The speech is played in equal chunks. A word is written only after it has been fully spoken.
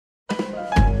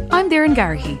Darren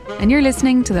Garrahy, and you're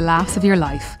listening to The Laughs of Your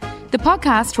Life, the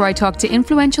podcast where I talk to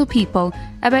influential people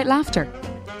about laughter.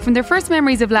 From their first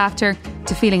memories of laughter,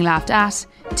 to feeling laughed at,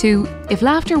 to if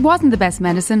laughter wasn't the best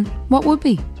medicine, what would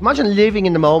be? Imagine living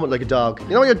in the moment like a dog. You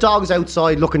know when your dog's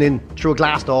outside looking in through a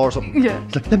glass door or something? Yeah.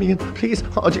 It's like, let me in, please.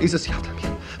 Oh, Jesus, you have to let me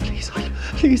in.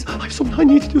 Please, I have something, I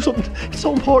need to do something. It's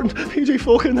so important. PJ,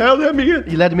 fucking hell, let me in.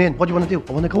 You let him in. What do you want to do?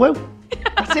 I want to go out.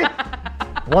 That's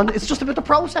it. It's just about the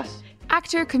process.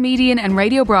 Actor, comedian and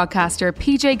radio broadcaster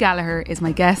PJ Gallagher is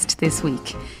my guest this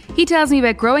week. He tells me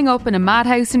about growing up in a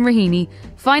madhouse in Raheny,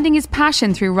 finding his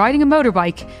passion through riding a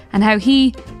motorbike, and how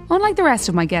he, unlike the rest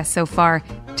of my guests so far,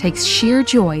 takes sheer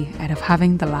joy out of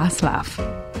having the last laugh.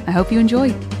 I hope you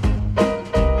enjoy.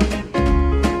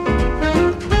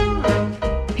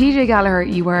 PJ Gallagher,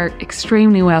 you are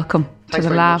extremely welcome to the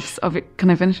laughs of it. Can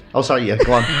I finish? Oh, sorry, yeah,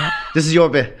 go on. This is your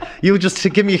bit. You just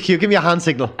give me a cue, give me a hand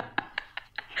signal.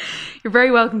 You're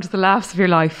very welcome to the laughs of your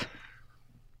life.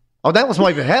 Oh, that was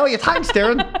my bit. How are you? Thanks,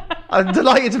 Darren. I'm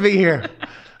delighted to be here.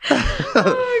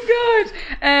 Oh,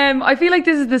 God. I feel like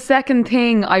this is the second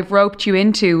thing I've roped you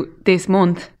into this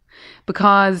month,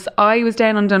 because I was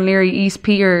down on Dunleary East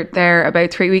Pier there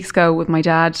about 3 weeks ago with my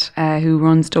dad, who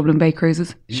runs Dublin Bay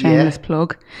Cruises. Shameless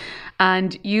plug.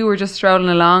 And you were just strolling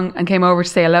along and came over to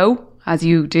say hello, as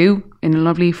you do, in a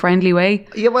lovely, friendly way.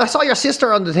 Yeah, well, I saw your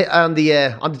sister on the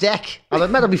deck, and I'd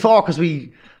met her before because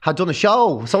we had done a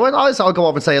show. So when I'll go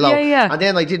over and say hello. Yeah. And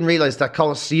then I didn't realise that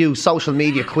cause you, social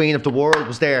media queen of the world,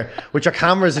 was there with your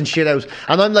cameras and shit out.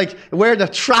 And I'm like wearing a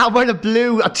teal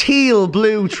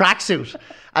blue tracksuit.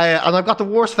 And I've got the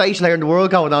worst facial hair in the world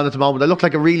going on at the moment. I look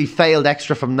like a really failed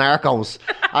extra from Narcos.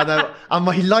 And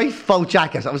my lifeboat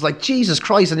jacket, I was like, Jesus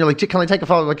Christ. And you're like, can I take a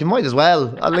photo? I'm like, you might as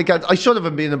well. I should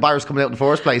have been embarrassed coming out in the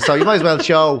first place. So you might as well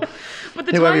show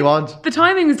whoever you want. The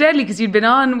timing was deadly because you'd been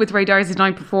on with Ray Darcy the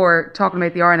night before talking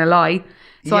about the RNLI.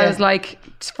 So I was like,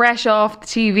 it's fresh off the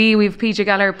TV, we've PJ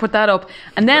Gallagher, put that up.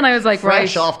 And then I was like,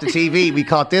 fresh off the TV, we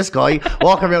caught this guy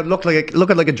walking around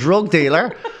looking like a drug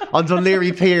dealer on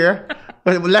Dunleary Pier.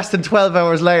 Less than 12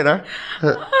 hours later.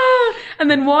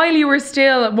 And then while I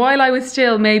was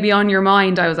still maybe on your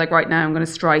mind, I was like, right now I'm going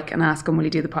to strike and ask him, will he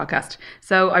do the podcast?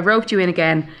 So I roped you in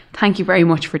again. Thank you very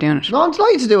much for doing it. No, I'm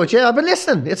delighted to do it, yeah. I've been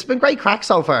listening. It's been great crack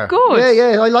so far. Good.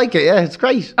 Yeah, I like it, yeah. It's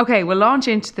great. Okay, we'll launch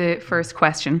into the first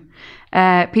question.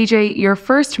 PJ, your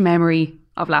first memory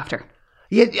of laughter?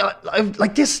 Yeah,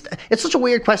 like this, it's such a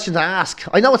weird question to ask.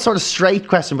 I know it's sort of straight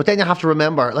question, but then you have to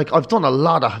remember, like, I've done a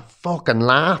lot of fucking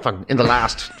laughing in the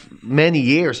last many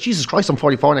years. Jesus Christ, I'm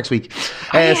 44 next week.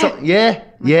 So, yeah.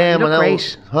 You look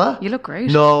great. Huh? You look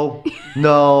great. No,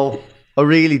 I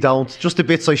really don't. Just the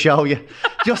bits I show you.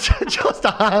 Just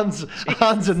the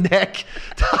hands and neck.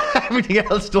 Everything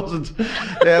else doesn't.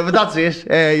 But that's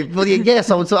it.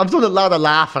 So I've done a lot of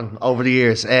laughing over the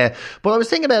years. But I was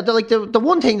thinking about the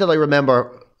one thing that I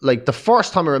remember, like the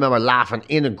first time I remember laughing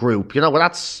in a group, well,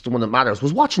 that's the one that matters,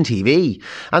 was watching TV.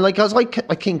 And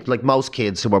I think like most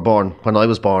kids who were born when I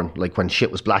was born, like when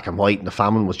shit was black and white and the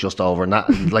famine was just over and that,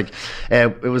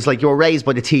 and it was like you were raised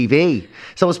by the TV.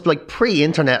 So it was like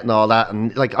pre-internet and all that.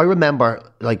 And like I remember,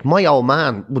 like my old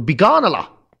man would be gone a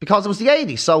lot, because it was the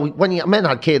 80s. So when men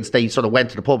had kids, they sort of went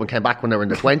to the pub and came back when they were in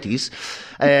their 20s.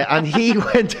 And he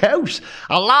went out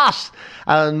a lot.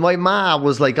 And my ma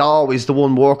was like always the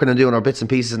one working and doing her bits and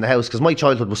pieces in the house, because my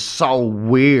childhood was so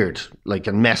weird, like,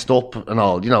 and messed up and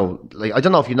all, like, I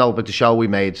don't know if you know about the show we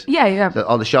made. Yeah.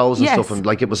 All the shows and stuff. And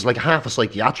like, it was like half a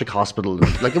psychiatric hospital.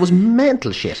 Like, it was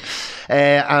mental shit.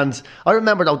 And I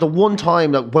remember though, the one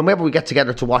time that whenever we get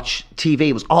together to watch TV,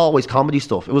 it was always comedy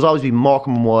stuff. It was always be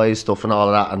Morecambe and Wise stuff and all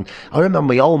of that. And I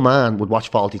remember my old man would watch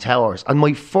Fawlty Towers. And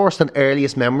my first and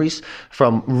earliest memories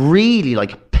from really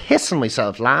like pissing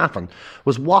myself laughing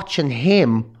was watching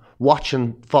him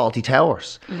watching Fawlty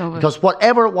Towers. Because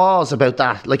whatever it was about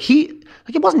that,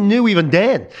 it wasn't new even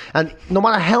then. And no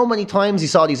matter how many times he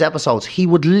saw these episodes, he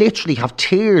would literally have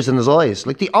tears in his eyes.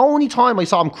 Like, the only time I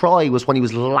saw him cry was when he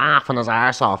was laughing his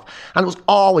arse off. And it was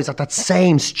always at that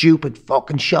same stupid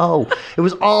fucking show. It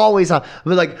was always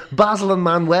like Basil and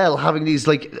Manuel having these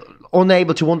like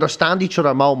unable to understand each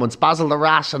other moments. Basil the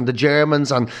Rat and the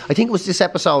Germans. And I think it was this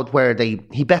episode where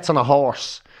he bets on a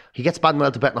horse. He gets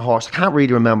Manuel to bet on a horse. I can't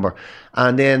really remember.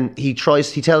 And then he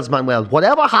tells Manuel,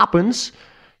 whatever happens,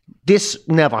 this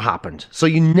never happened. So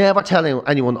you never tell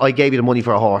anyone, I gave you the money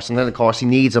for a horse. And then, of course, he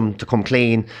needs him to come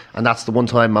clean. And that's the one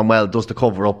time Manuel does the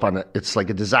cover up and it's like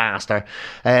a disaster.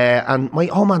 And my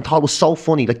old man thought it was so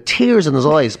funny, like tears in his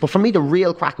eyes. But for me, the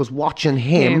real crack was watching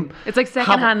him. It's like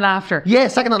secondhand laughter. Yeah,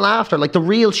 secondhand laughter. Like the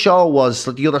real show was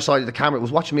like the other side of the camera. It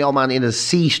was watching my old man in his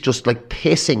seat just like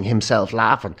pissing himself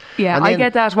laughing. Yeah, and then, I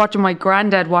get that watching my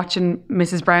granddad watching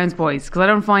Mrs. Brown's Boys because I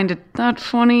don't find it that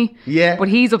funny. Yeah. But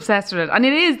he's obsessed with it. And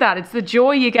it is that. It's the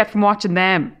joy you get from watching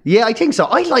them. Yeah, I think so.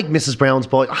 I like Mrs. Brown's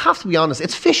Boys. I have to be honest.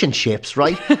 It's fish and chips,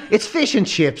 right? It's fish and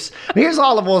chips. And here's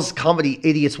all of us comedy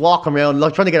idiots walking around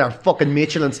like trying to get our fucking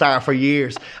Michelin star for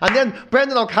years. And then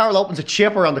Brendan O'Carroll opens a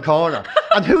chipper on the corner.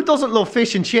 And who doesn't love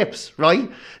fish and chips, right?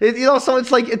 So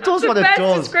it's like, it does what it does. The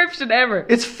best description ever.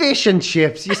 It's fish and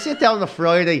chips. You sit down on a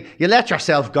Friday, you let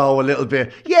yourself go a little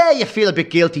bit. Yeah, you feel a bit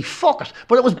guilty. Fuck it.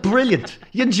 But it was brilliant.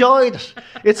 You enjoyed it.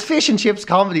 It's fish and chips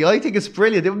comedy. I think it's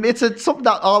brilliant. It's something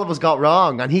that all of us got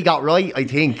wrong and he got right, I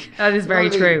think. That is very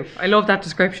true. I love that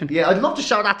description. Yeah, I'd love to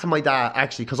show that to my dad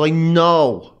actually, because I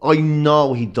know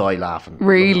he'd die laughing.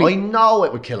 Really? Like, I know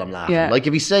it would kill him laughing. Yeah. Like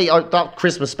if you say that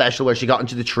Christmas special where she got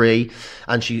into the tree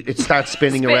and it starts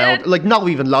spinning around, like no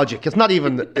even logic. It's not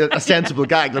even a sensible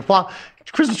gag. Like what?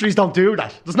 Christmas trees don't do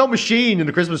that. There's no machine in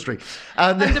the Christmas tree.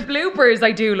 And the bloopers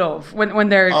I do love when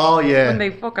they're when they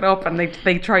fuck it up and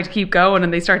they try to keep going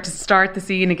and they start the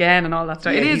scene again and all that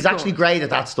stuff. Yeah, it is he's actually great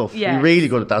at that stuff. Yeah. He's really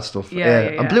good at that stuff. Yeah.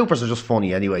 And bloopers are just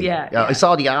funny anyway. Yeah. I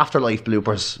saw the Afterlife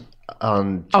bloopers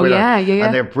on Twitter. Oh yeah.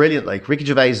 And they're brilliant. Like Ricky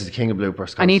Gervais is the king of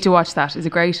bloopers. I need to watch that. Is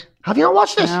it great? Have you not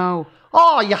watched it? No.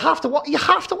 Oh, you have to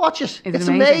watch it. Is it it's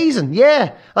amazing?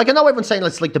 Yeah. Like I know everyone's saying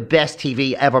it's like the best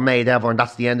TV ever made ever, and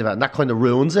that's the end of it, and that kind of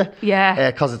ruins it. Yeah.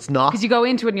 Because it's not. Because you go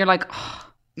into it and you're like, oh,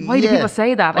 why do people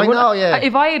say that? I know, yeah.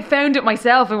 If I had found it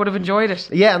myself, I would have enjoyed it.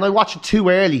 Yeah, and I watched it too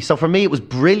early, so for me it was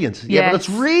brilliant. Yeah, Yes. but it's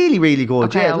really, really good.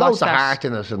 Okay, yeah, I'll loads watch of that. heart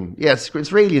in it, and yeah,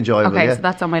 it's really enjoyable. Okay, yeah. so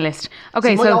that's on my list.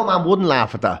 Okay, See, my old man wouldn't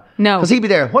laugh at that. No. Because he'd be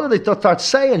there. What are they start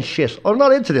saying shit? I'm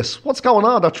not into this. What's going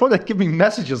on? They're trying to give me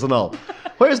messages and all.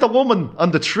 Where's the woman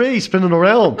on the tree spinning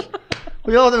around?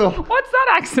 We all do. What's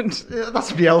that accent? Yeah,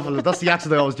 that's the elf. That's the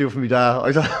accent I always do for me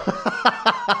dad.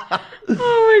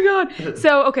 Oh my god.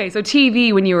 So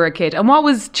TV when you were a kid. And what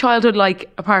was childhood like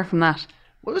apart from that?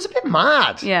 Well, it was a bit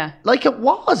mad. Yeah. Like it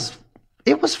was.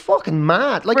 It was fucking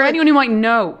mad. Like For anyone who might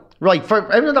know. Right,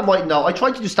 for everyone that might know, I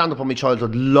tried to do stand-up on my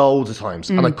childhood loads of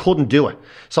times and I couldn't do it.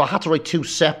 So I had to write 2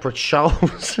 separate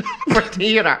shows for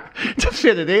theatre to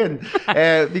fit it in.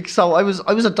 So I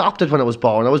was adopted when I was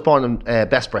born. I was born in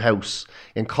Bessborough House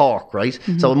in Cork, right?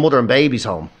 So a mother and baby's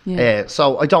home. Yeah.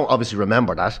 So I don't obviously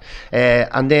remember that.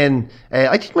 And then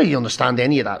I didn't really understand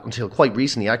any of that until quite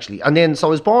recently, actually. And then, so I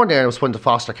was born there and I was put into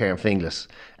foster care in Finglas.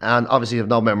 And obviously I have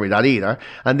no memory of that either.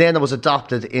 And then I was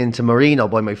adopted into Marino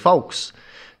by my folks.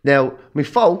 Now, my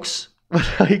folks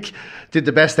did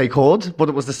the best they could, but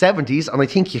it was the 70s, and I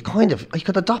think you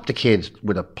could adopt a kid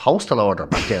with a postal order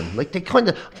back then. Like they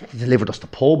delivered us to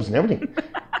pubs and everything.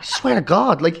 I swear to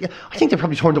God, I think they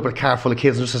probably turned up with a car full of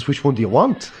kids and just says, "Which one do you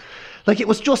want?" Like it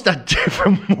was just a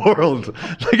different world.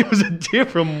 Like it was a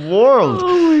different world.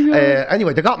 Oh my God.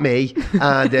 Anyway, they got me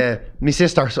and my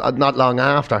sister not long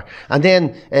after, and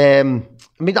then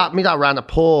me dad ran a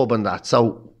pub and that.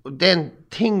 So then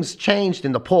things changed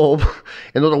in the pub.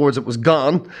 In other words, it was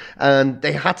gone and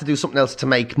they had to do something else to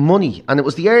make money. And it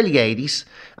was the early 80s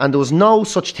and there was no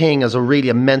such thing as a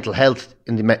mental health.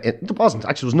 There wasn't.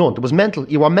 Actually, there was none.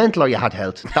 You were mental or you had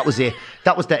health. That was it.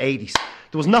 That was the 80s.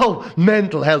 There was no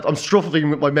mental health. I'm struggling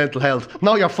with my mental health.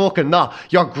 No, you're fucking not.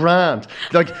 You're grand.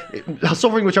 Like,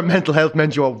 suffering with your mental health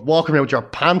meant you were walking around with your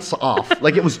pants off.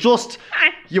 Like, it was just,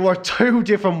 you were 2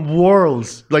 different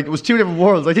worlds. Like, it was 2 different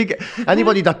worlds. I think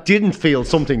anybody that didn't feel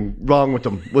something wrong with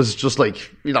them was just like,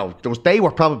 they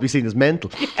were probably seen as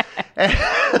mental. And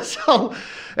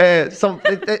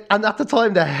at the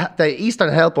time, the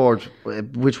Eastern Health Board,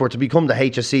 which were to become the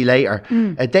HSC later,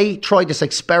 they tried this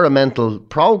experimental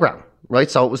program. Right,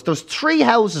 so there's 3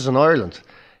 houses in Ireland.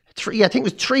 I think it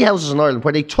was 3 houses in Ireland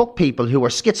where they took people who were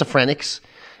schizophrenics,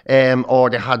 or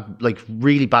they had like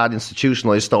really bad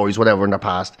institutionalized stories, whatever, in their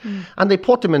past, and they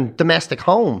put them in domestic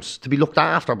homes to be looked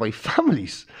after by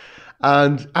families.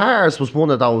 And ours was one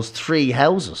of those 3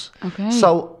 houses. Okay.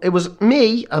 So it was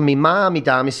me and my mum, my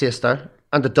dad, my sister,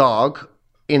 and the dog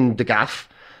in the gaff,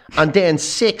 and then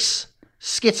 6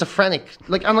 schizophrenic,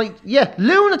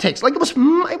 lunatics. Like it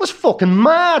was fucking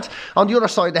mad on the other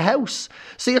side of the house.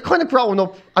 So you're kind of growing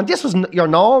up, and this was your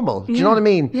normal. Do you know what I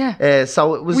mean? Yeah.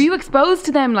 So it was. Were you exposed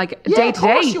to them day to day? Of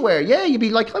course you were. Yeah, you'd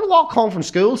be like, I'd walk home from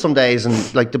school some days,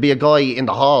 and like there'd be a guy in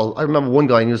the hall. I remember one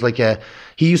guy, and he was like,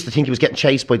 he used to think he was getting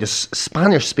chased by this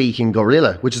Spanish-speaking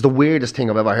gorilla, which is the weirdest thing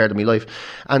I've ever heard in my life.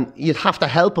 And you'd have to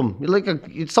help him.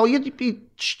 So you'd be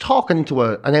talking into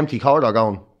an empty corridor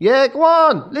going, yeah, go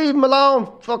on, leave him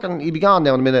alone. Fucking, he'd be gone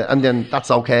now in a minute. And then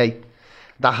that's okay.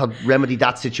 That had remedied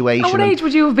that situation. At what age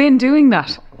would you have been doing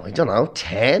that? I don't know,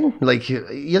 10, like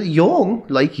young.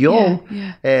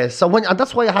 Yeah. And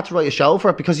that's why I had to write a show for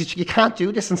it, because you can't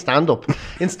do this in stand-up.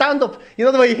 In stand-up, you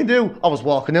know the way you can do, I was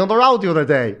walking down the road the other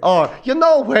day, or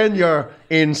when you're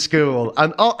in school,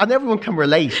 and everyone can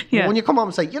relate. Yeah. When you come home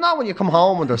and say, when you come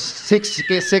home and there's six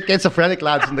schizophrenic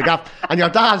lads in the gap, and your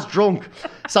dad's drunk,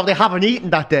 so they haven't eaten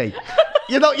that day.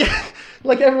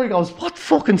 Like everyone goes, what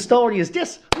fucking story is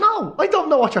this? No, I don't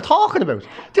know what you're talking about.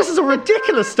 This is a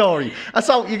ridiculous story. And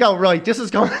so you go, right, this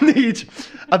is going to need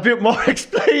a bit more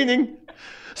explaining.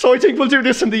 So I think we'll do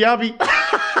this in the Abbey.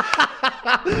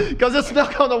 Because it's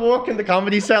not going to work in the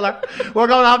Comedy Cellar. We're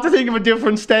going to have to think of a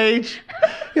different stage.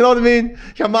 You know what I mean?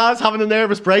 Your ma's having a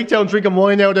nervous breakdown, drinking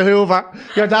wine out of the Hoover.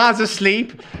 Your dad's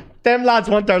asleep. Them lads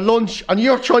want their lunch, and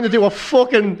you're trying to do a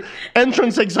fucking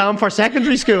entrance exam for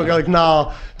secondary school. You're like,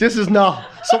 no, this is not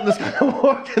something that's going to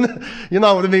work. You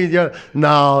know what I mean?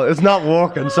 No, it's not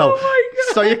working. So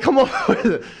you come up with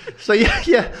it. So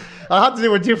yeah, I had to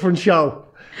do a different show.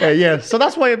 So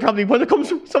that's why it probably, when it comes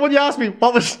to, so when you ask me,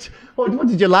 what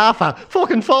did you laugh at?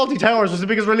 Fucking Faulty Towers was the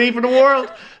biggest relief in the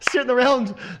world. Sitting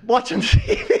around watching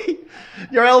TV.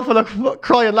 You're all full of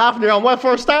crying, laughing. You're on, well,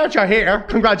 for a start, you're here.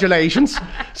 Congratulations.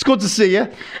 It's good to see you.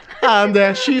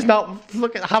 And she's not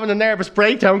having a nervous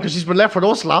breakdown because she's been left with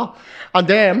us lot and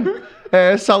them.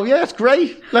 So yeah, it's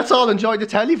great. Let's all enjoy the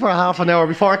telly for a half an hour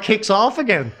before it kicks off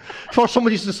again. Before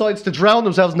somebody decides to drown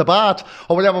themselves in the bath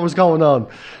or whatever was going on.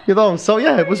 So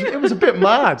yeah, it was a bit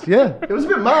mad. Yeah, it was a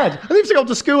bit mad. I used to go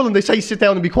to school and they say sit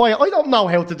down and be quiet. I don't know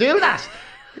how to do that.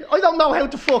 I don't know how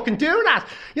to fucking do that.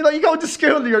 You go to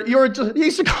school and you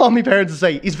used to call me parents and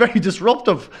say, he's very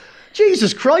disruptive.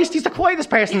 Jesus Christ, he's the quietest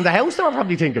person in the house, they were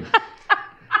probably thinking.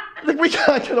 Like, we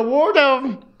can't get a word out of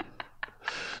him.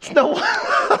 No.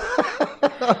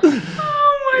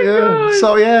 Oh my God.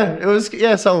 So yeah, it was,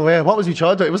 what was your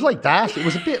childhood? It was like that. It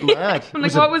was a bit mad.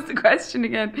 What was the question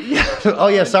again? Oh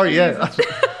yeah, sorry, yeah.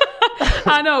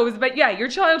 I know, it was about, your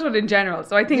childhood in general.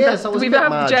 So I think we've had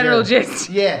the general gist.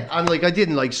 Yeah, and I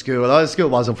didn't like school. School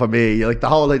wasn't for me. Like the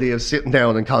whole idea of sitting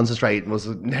down and concentrating was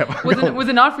never. Was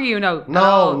it not for you? No.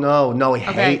 No. I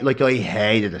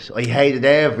hated it. I hated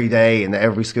every day in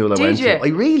every school I went to. I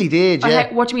really did.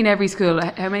 Yeah. What do you mean every school?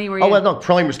 How many were you? Oh well, no,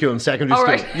 primary school and secondary school.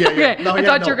 Right. Yeah. No, I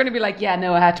thought you were going to be like,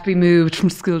 I had to be moved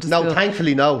from school to school. No,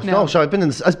 thankfully no. No, so I've been in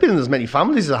as many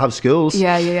families that have schools.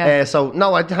 Yeah. So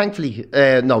no, I thankfully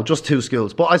just 2 schools.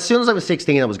 But as soon as I was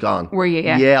 16, I was gone. Were you?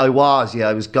 Yeah. Yeah, I was. Yeah,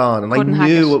 I was gone, and Couldn't I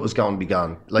knew it was going to be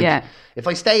gone. Like, if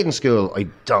I stayed in school, I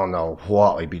don't know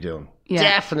what I'd be doing. Yeah.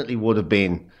 Definitely would have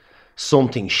been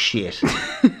something shit.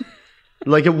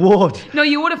 Like it would. No,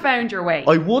 you would have found your way.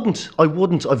 I wouldn't. I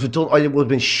would have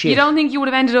been shit. You don't think you would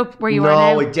have ended up where you are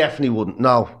now? No, I definitely wouldn't.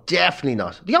 No, definitely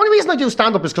not. The only reason I do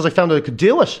stand-up is because I found out I could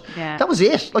do it. Yeah. That was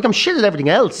it. Like, I'm shit at everything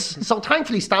else. So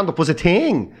thankfully stand-up was a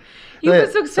thing. You have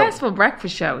a successful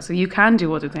breakfast show, so you can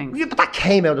do other things. Yeah, but that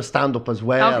came out of stand-up as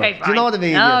well. Okay, fine. Do you know what I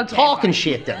mean? Okay, talking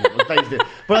shit then.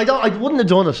 But I wouldn't have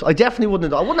done it. I definitely wouldn't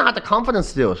have done it. I wouldn't have had the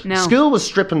confidence to do it. No. School was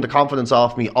stripping the confidence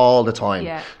off me all the time.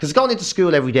 Yeah. Because going into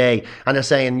school every day and they're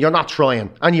saying, you're not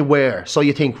trying, and you were. So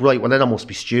you think, right, well then I must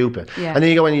be stupid. Yeah. And then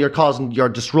you go in and you're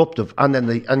disruptive, and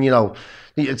then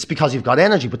it's because you've got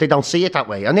energy, but they don't see it that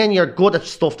way. And then you're good at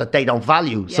stuff that they don't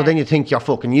value. So then you think you're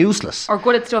fucking useless. Or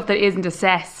good at stuff that isn't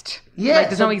assessed. Yeah, like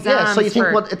there's no exams. Yeah, so you think,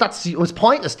 it was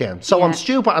pointless then. So I'm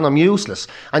stupid and I'm useless.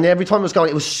 And every time I was going,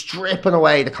 it was stripping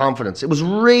away the confidence. It was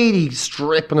really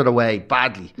stripping it away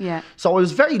badly. Yeah. So I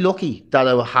was very lucky that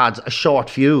I had a short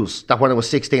fuse, that when I was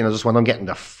 16, I just went, I'm getting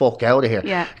the fuck out of here.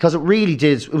 Yeah. Because it really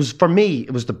did, for me,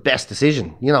 it was the best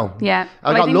decision, Yeah.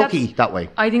 I got lucky that way.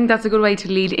 I think that's a good way to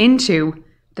lead into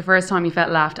the first time you felt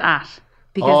laughed at.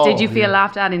 Because did you feel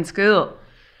laughed at in school?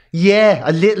 Yeah,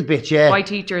 a little bit, yeah. By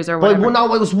teachers or whatever? Well,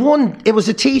 no, it was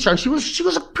a teacher, and she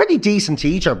was a pretty decent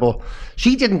teacher, but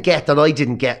she didn't get that I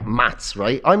didn't get maths,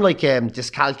 right? I'm like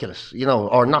dyscalculus,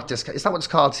 or not dyscalculus. Is that what it's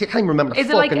called? See, I can't even remember the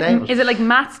fucking name. Is it like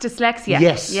maths dyslexia?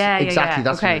 Yes, yeah, exactly.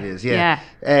 That's okay. what it is. Yeah.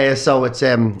 So it's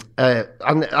and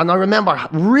I remember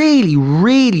really,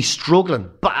 really struggling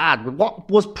bad with what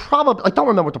was probably, I don't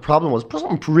remember what the problem was, but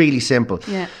something really simple.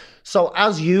 Yeah. So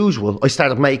as usual, I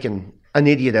started making an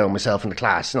idiot out of myself in the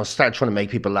class, started trying to make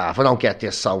people laugh. I don't get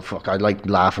this, so fuck, I like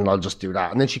laughing, I'll just do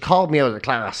that. And then she called me out of the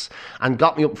class and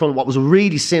got me up in front of what was a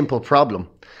really simple problem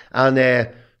and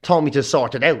told me to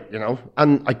sort it out,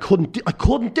 and I couldn't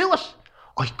do it.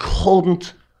 I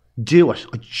couldn't do it.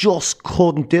 I just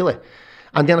couldn't do it.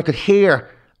 And then I could hear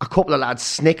a couple of lads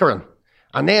snickering.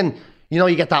 And then, you know,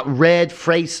 you get that red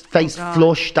face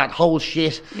flush, that whole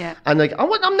shit. Yeah. And like,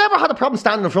 I've never had a problem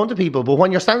standing in front of people, but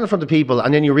when you're standing in front of people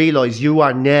and then you realise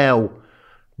you're now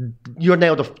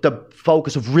the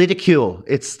focus of ridicule,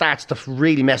 it starts to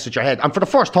really mess with your head. And for the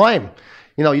first time,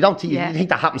 you know, you think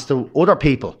that happens to other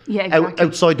people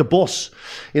outside the bus,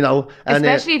 you know. And,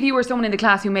 especially if you were someone in the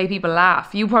class who made people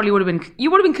laugh, you probably would have been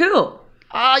cool.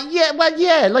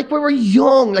 Like we were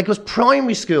young, like it was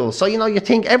primary school, so you know, you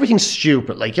think everything's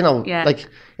stupid, like, you know, like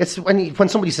it's when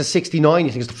somebody says 69,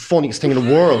 you think it's the funniest thing in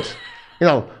the world. You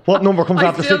know, what number comes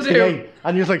after 68?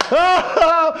 And you're like,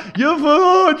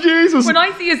 oh, Jesus. When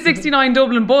I see a 69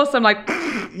 Dublin bus, I'm like,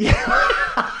 yeah.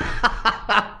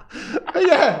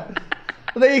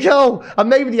 There you go. And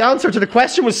maybe the answer to the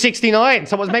question was 69.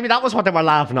 So maybe that was what they were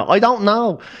laughing at. I don't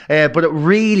know. But it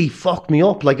really fucked me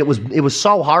up. Like it was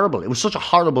so horrible. It was such a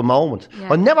horrible moment.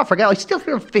 Yeah. I'll never forget. I still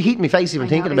feel heat in my face even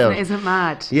thinking about it. Isn't it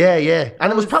mad? Yeah.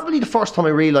 And it was probably the first time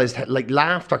I realised like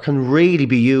laughter can really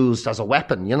be used as a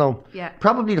weapon, you know? Yeah.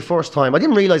 Probably the first time. I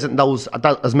didn't realise it in those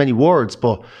as many words,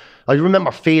 but I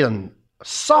remember feeling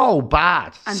so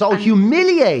bad, so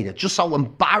humiliated, just so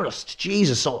embarrassed.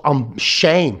 Jesus, so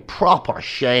shame, proper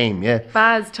shame. Yeah.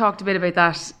 Baz talked a bit about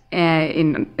that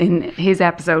in his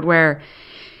episode where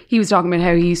he was talking about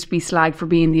how he used to be slagged for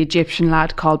being the Egyptian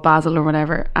lad called Basil or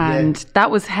whatever, and that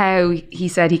was how he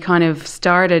said he kind of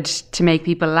started to make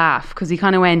people laugh, because he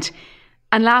kind of went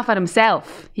and laugh at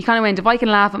himself. He kind of went, if I can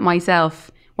laugh at myself,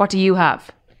 what do you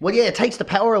have? Well, yeah, it takes the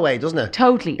power away, doesn't it?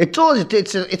 Totally. It does.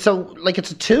 It's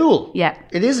a tool. Yeah.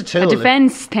 It is a tool. A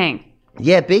defence thing.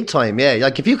 Yeah, big time, yeah.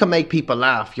 Like, if you can make people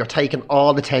laugh, you're taking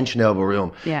all the tension out of a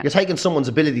room. Yeah. You're taking someone's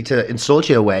ability to insult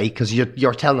you away, because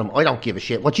you're telling them, I don't give a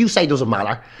shit. What you say doesn't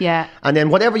matter. Yeah. And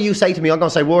then whatever you say to me, I'm going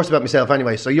to say worse about myself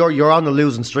anyway. So you're on the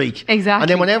losing streak. Exactly. And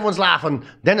then when everyone's laughing,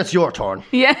 then it's your turn.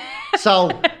 Yeah. So,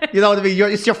 you know what I mean?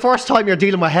 It's your first time you're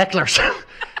dealing with hecklers.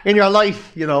 In your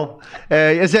life, you know,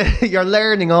 you're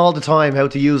learning all the time how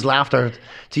to use laughter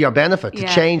to your benefit, to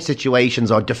change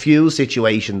situations or diffuse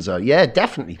situations. Or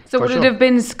definitely. So would it have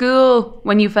been school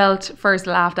when you felt first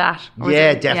laughed at?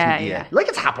 Yeah, definitely. Yeah. Like,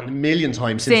 it's happened a million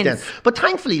times since then. But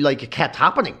thankfully, like, it kept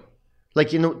happening.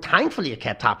 Like, you know, thankfully it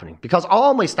kept happening, because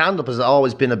all my stand-up has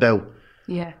always been about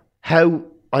how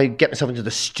I get myself into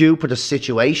the stupidest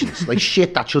situations, like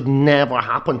shit that should never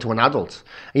happen to an adult.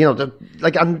 You know,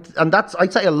 and that's,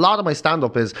 I'd say a lot of my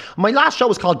stand-up is, my last show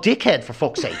was called Dickhead, for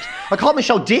fuck's sake. I called my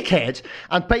show Dickhead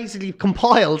and basically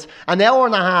compiled an hour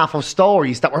and a half of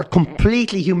stories that were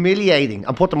completely humiliating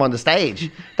and put them on the stage.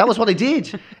 That was what I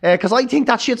did, because I think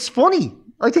that shit's funny.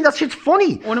 One of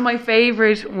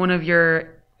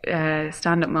your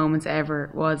stand-up moments ever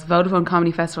was Vodafone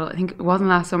Comedy Festival. I think it wasn't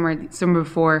last summer, the summer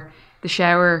before. The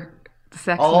shower, the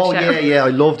sex in the shower. Yeah, I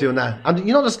love doing that. And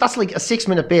you know, that's like a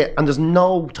 6-minute bit and there's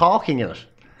no talking in it.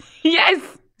 Yes.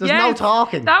 There's no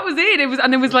talking. That was it.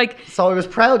 It was like... So I was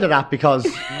proud of that, because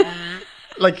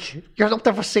like, you're up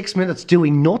there for 6 minutes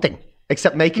doing nothing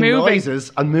except making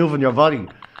noises and moving your body.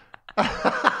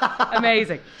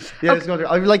 Amazing. Yeah, it's good.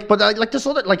 This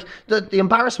other, like the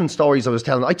embarrassment stories I was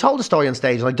telling. I told a story on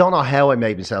stage, and I don't know how I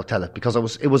made myself tell it, because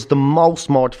it was the most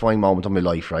mortifying moment of my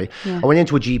life. Right, I went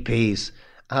into a GP's,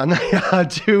 and I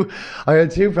had two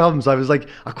problems. I was like,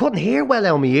 I couldn't hear well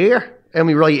out of my ear. In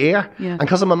my right ear, and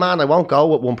because I'm a man, I won't go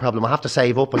with one problem. I have to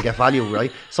save up and get value, right?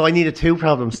 So I needed 2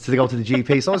 problems to go to the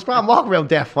GP. So I was grand, walking around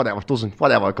deaf,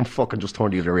 whatever, I can fucking just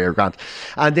turn the other ear, grand.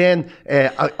 And then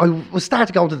I was starting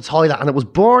to go to the toilet, and it was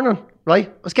burning, right?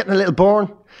 I was getting a little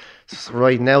burn. So,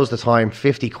 right, now's the time,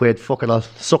 50 quid, fuck it, I'll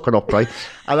suck it up, right?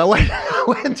 And I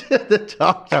went to the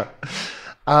doctor.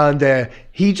 And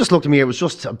he just looked at me. It was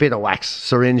just a bit of wax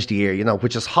syringed the ear, you know,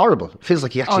 which is horrible. It feels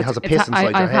like he actually has a piss inside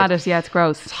your head. I've had it. Yeah, it's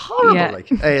gross. It's horrible.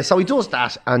 Yeah. So he does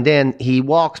that, and then he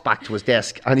walks back to his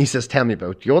desk, and he says, "Tell me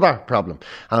about the other problem."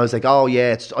 And I was like, "Oh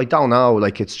yeah, I don't know.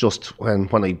 Like, it's just when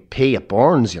I pee, it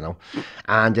burns, you know."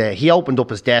 And he opened up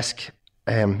his desk.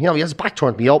 You know, he has his back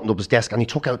turned. He opened up his desk, and he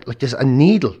took out like a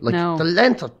needle, like the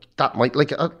length of that might,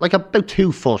 like about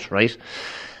 2 foot, right?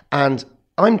 And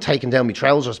I'm taking down my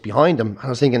trousers behind him, and I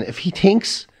was thinking, if he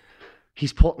thinks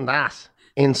he's putting that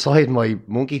inside my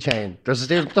monkey chain, there's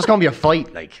going to be a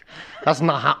fight. Like, that's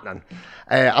not happening.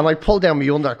 And I pulled down my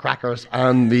under crackers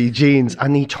and the jeans,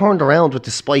 and he turned around with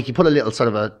the spike. He put a little sort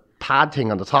of a pad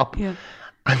thing on the top,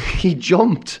 and he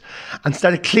jumped and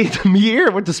started cleaning my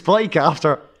ear with the spike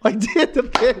after I did the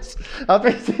piss.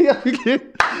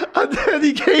 And then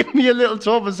he gave me a little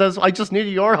tub and says, "I just need a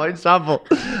urine sample."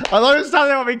 And I was standing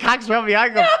there with my cacks around my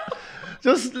ankle,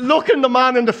 just looking the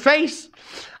man in the face.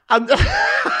 And,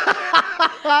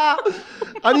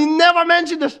 and he never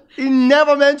mentioned it. He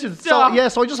never mentioned it. Stop.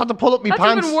 So I just had to pull up my That's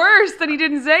pants. even worse than he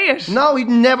didn't say it. No, he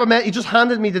never met. He just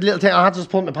handed me the little thing. I had to just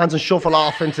pull up my pants and shuffle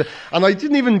off into. And I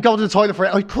didn't even go to the toilet for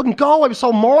it. I couldn't go. I was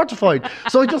so mortified.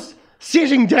 So I just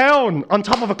sitting down on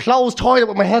top of a closed toilet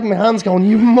with my head in my hands, going,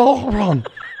 "You moron!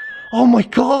 Oh my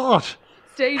god!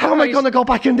 How am I going to go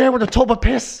back in there with a tub of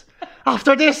piss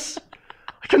after this?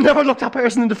 I can never look that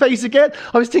person in the face again."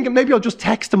 I was thinking maybe I'll just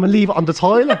text them and leave it on the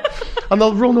toilet and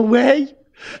they'll run away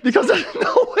because there's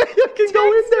no way I can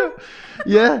go in there.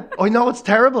 Yeah, I know it's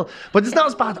terrible, but it's not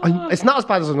as bad. It's not as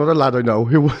bad as another lad I know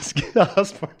who was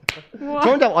asked for.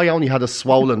 Turned out I only had a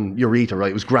swollen urethra, right?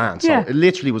 It was grand, so it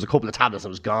literally was a couple of tablets and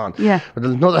it was gone. Yeah. But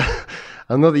there's another.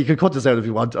 You can cut this out if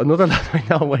you want. Another lad I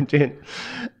know went in.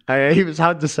 He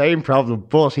had the same problem,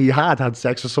 but he had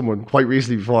sex with someone quite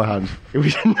recently beforehand. We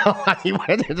didn't know, and he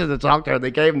went into the doctor and they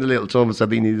gave him the little tub and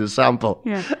said he needed a sample.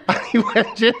 Yeah. And he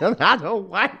went in and had a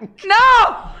wank.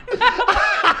 No,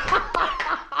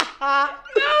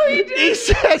 he didn't. He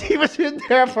said he was in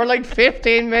there for like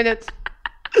 15 minutes.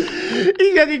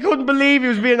 He said he couldn't believe he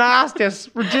was being asked this.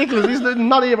 Ridiculous. He's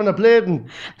not even a bleeding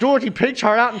dirty picture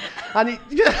at him. And he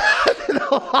didn't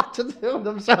know what to do with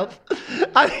himself.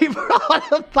 And he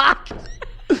brought it back.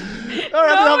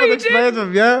 I have explained to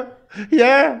him,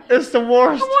 yeah, it's the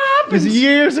worst. What happened? It was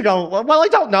years ago. Well, I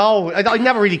don't know. I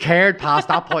never really cared past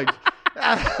that point.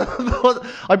 But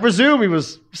I presume he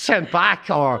was sent back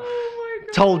or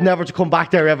told never to come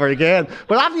back there ever again.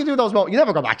 But after you do those moments, you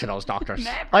never go back to those doctors.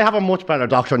 Never. I have a much better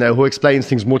doctor now who explains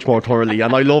things much more thoroughly,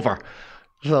 and I love her.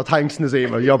 So thanks,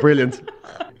 Nazima. You're brilliant.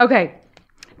 Okay.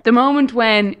 The moment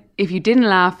when, if you didn't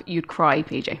laugh, you'd cry,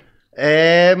 PJ.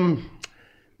 There's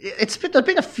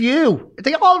been a few.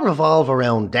 They all revolve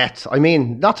around death. I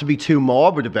mean, not to be too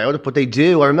morbid about it, but they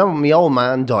do. I remember my old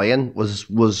man dying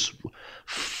was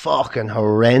fucking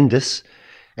horrendous.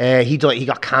 He died. He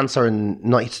got cancer in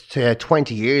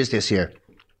 20 years this year.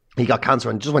 He got cancer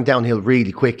and just went downhill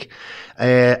really quick.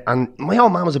 And my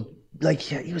old man was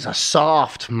he was a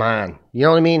soft man. You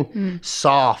know what I mean?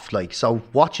 Soft, like. So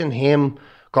watching him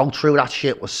go through that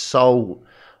shit was so.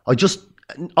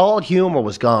 All humour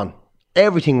was gone.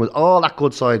 Everything was, all that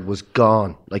good side was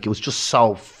gone. Like, it was just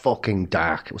so fucking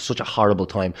dark. It was such a horrible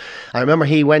time. I remember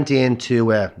he went into,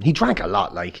 he drank a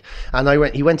lot, like, and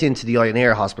he went into the Eye and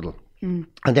Ear Hospital. And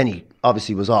then he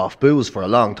obviously was off booze for a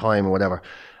long time or whatever.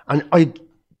 And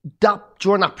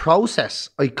during that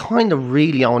process, I kind of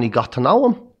really only got to know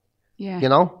him. Yeah. You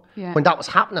know? Yeah. When that was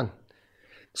happening.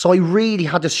 So I really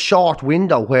had this short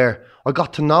window where I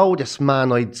got to know this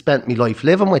man I'd spent my life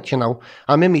living with, you know.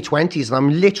 I'm in my 20s and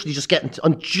I'm literally just getting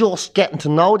to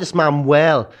know this man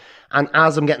well. And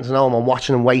as I'm getting to know him, I'm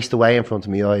watching him waste away in front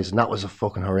of my eyes. And that was a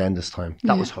fucking horrendous time.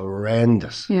 That was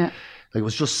horrendous. Yeah. It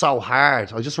was just so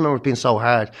hard. I just remember it being so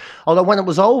hard. Although when it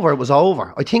was over, it was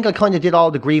over. I think I kind of did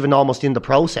all the grieving almost in the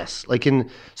process.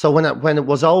 So when it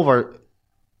was over,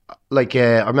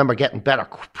 I remember getting better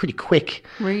pretty quick.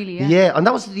 Really? Yeah. Yeah, and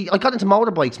I got into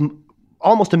motorbikes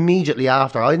almost immediately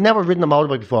after. I'd never ridden a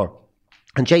motorbike before.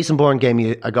 And Jason Bourne gave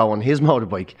me a go on his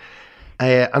motorbike.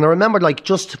 And I remember,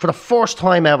 just for the first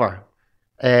time ever,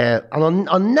 and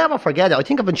I'll never forget it. I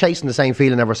think I've been chasing the same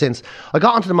feeling ever since. I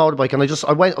got onto the motorbike and I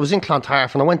was in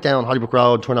Clontarf and I went down Hollybrook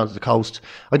Road, turned onto the coast.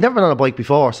 I'd never been on a bike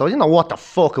before, so I didn't know what the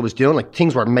fuck I was doing. Like,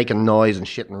 things were making noise and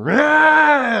shit and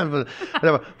whatever.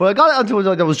 But I got onto it,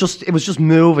 it was just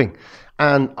moving.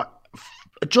 And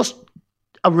just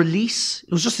a release.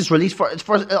 It was just this release.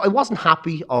 I wasn't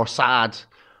happy or sad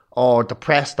or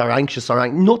depressed or anxious or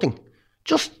nothing.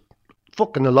 Just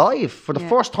fucking alive for the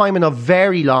first time in a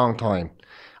very long time.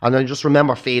 And I just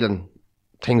remember feeling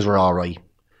things were all right.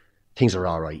 Things are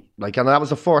all right. And that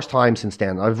was the first time since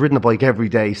then. I've ridden a bike every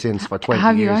day since for 20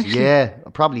 have years. You actually? Yeah,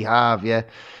 I probably have, yeah.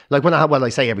 I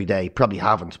say every day, probably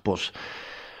haven't, but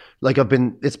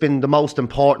it's been the most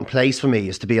important place for me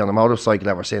is to be on a motorcycle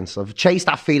ever since. I've chased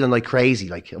that feeling like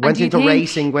crazy. I went into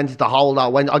racing, went into the whole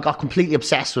lot, I got completely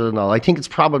obsessed with it and all. I think it's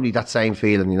probably that same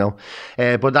feeling, you know.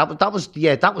 But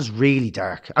that was really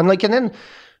dark. And then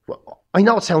I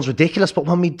know it sounds ridiculous, but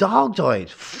when my dog died,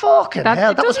 fucking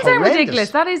hell, that was horrendous. It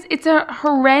doesn't sound ridiculous. It's a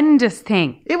horrendous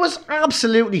thing. It was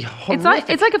absolutely horrific.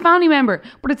 It's like a family member,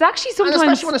 but it's actually sometimes... And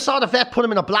especially when I saw the vet put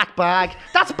him in a black bag.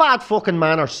 That's bad fucking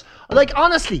manners.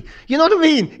 Honestly, you know what I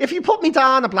mean? If you put me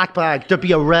down in a black bag, there'd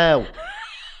be a row.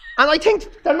 And I think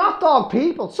they're not dog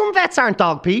people. Some vets aren't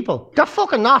dog people. They're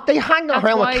fucking not. They hang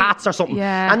around with cats or something.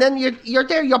 Yeah. And then you're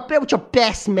there, you're with your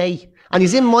best mate, and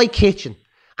he's in my kitchen.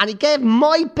 And he gave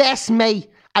my best mate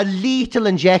a lethal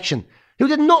injection who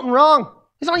did nothing wrong.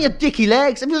 He's only had dicky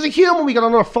legs. If he was a human, we got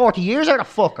another 40 years out of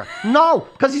fucker. No,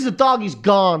 because he's a dog, he's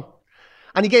gone.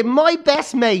 And he gave my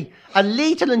best mate a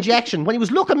lethal injection when he was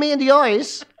looking me in the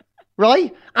eyes,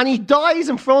 right? And he dies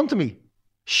in front of me.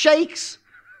 Shakes,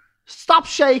 stops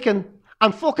shaking,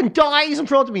 and fucking dies in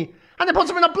front of me. And then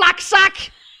puts him in a black sack. I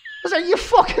was like, you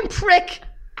fucking prick.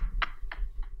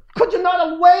 Could you not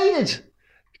have waited?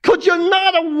 Could you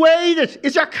not have waited?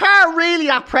 Is your car really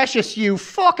that precious, you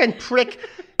fucking prick?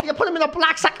 You put him in a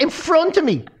black sack in front of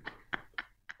me.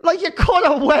 Like, you could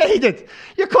have waited.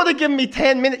 You could have given me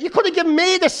 10 minutes. You could have given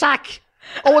me the sack.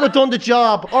 I would have done the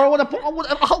job. Or I would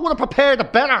have prepared a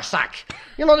better sack.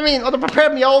 You know what I mean? I would have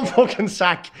prepared my own fucking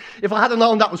sack if I had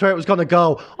known that was where it was going to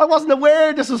go. I wasn't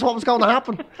aware this was what was going to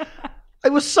happen.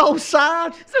 It was so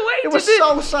sad. So wait, it was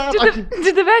so sad.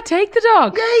 Did the vet take the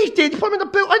dog? Yeah, he did. He put him in the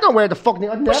boot. I don't know where the fuck.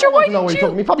 I never sure, want to know where he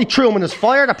took him. He probably threw him in his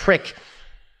fire, the prick.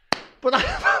 But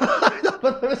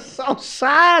it was so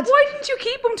sad. Why didn't you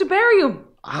keep him to bury him?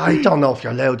 I don't know if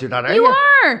you're allowed to do that, are you? You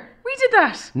are. We did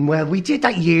that. Well, we did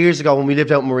that years ago when we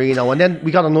lived out in Marino, and then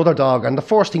we got another dog, and the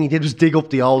first thing he did was dig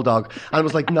up the old dog. And I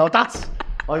was like, no, I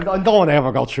don't want to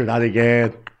ever go through that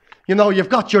again. You know, you've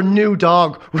got your new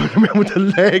dog running around with the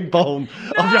leg bone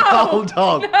of your old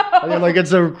dog. No. And you're like,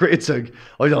 it's a,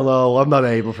 I don't know, I'm not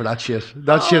able for that shit.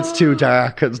 That shit's too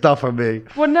dark. It's not for me.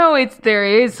 Well, no, there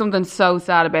is something so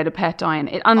sad about a pet dying.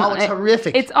 It's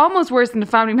horrific. It's almost worse than a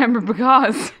family member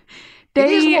because it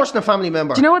is worse than a family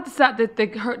member. Do you know what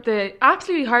the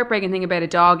absolutely heartbreaking thing about a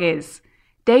dog is?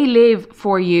 They live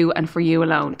for you and for you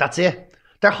alone. That's it.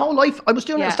 Their whole life, I was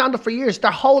doing stand-up for years,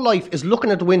 their whole life is looking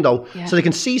at the window so they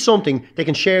can see something they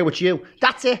can share with you.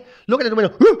 That's it. Looking at the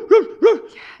window.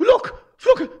 Look.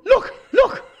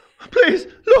 Please,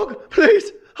 look,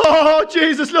 please. Oh,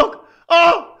 Jesus, look.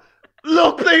 Oh,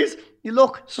 look, please. You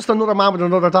look, it's just another man with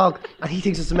another dog. And he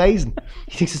thinks it's amazing. I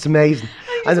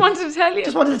just wanted to tell you.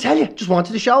 Just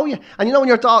wanted to show you. And you know when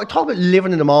your dog, talk about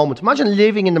living in the moment. Imagine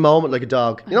living in the moment like a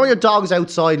dog. You know when your dog's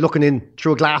outside looking in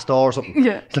through a glass door or something.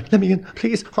 Yeah. It's like, let me in,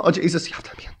 please. Oh, Jesus, you have to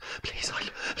let me in.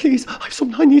 Please, I have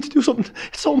something, I need to do something.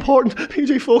 It's so important.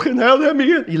 PJ, fucking hell, let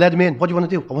me in. You let him in. What do you want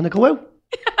to do? I want to go out.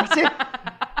 That's it.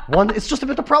 It's just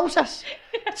about the process.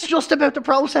 It's just about the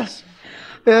process.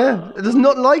 Yeah, there's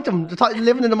nothing like them.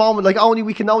 Living in the moment, like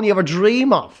we can only ever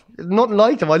dream of. There's nothing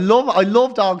like them. I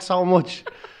love dogs so much.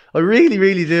 I really,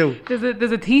 really do.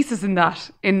 There's a thesis in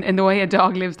that, in the way a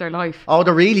dog lives their life. Oh,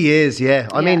 there really is. Yeah,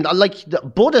 I mean, like the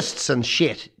Buddhists and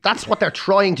shit. That's what they're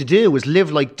trying to do, is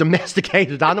live like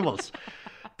domesticated animals.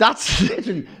 That's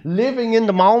literally living in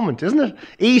the moment, isn't it?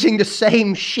 Eating the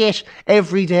same shit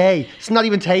every day. It's not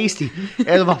even tasty.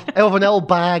 out of an old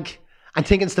bag. And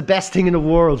thinking it's the best thing in the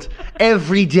world.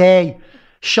 Every day.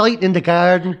 Shiting in the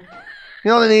garden.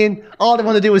 You know what I mean? All they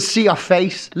want to do is see your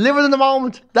face. Living in the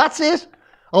moment. That's it.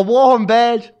 A warm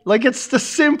bed. Like, it's the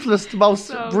simplest,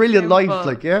 most brilliant life.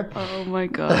 Like, yeah. Oh my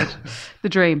God. The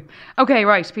dream. Okay,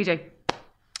 right, PJ.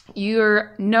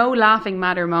 Your no laughing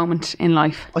matter moment in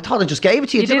life. I thought I just gave it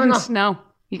to you. You didn't? No.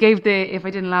 You gave if I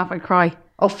didn't laugh, I'd cry.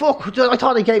 Oh, fuck. I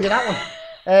thought I gave you that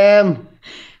one.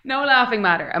 No laughing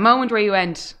matter. A moment where you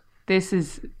went...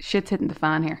 shit's hitting the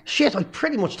fan here. Shit, I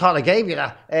pretty much thought I gave you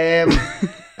that.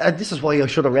 This is why I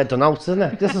should have read the notes, isn't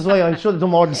it? This is why I should have done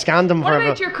more than scanned them. What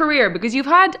about your career? Because you've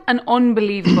had an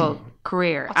unbelievable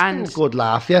career. That's been a good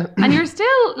laugh, yeah. And you're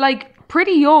still, like,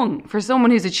 pretty young for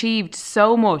someone who's achieved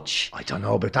so much. I don't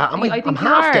know about that. I'm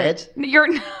half dead.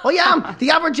 I am.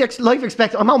 The average life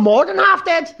expectancy... I'm not more than half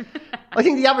dead. I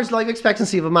think the average life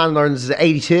expectancy of a man in Ireland is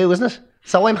 82, isn't it?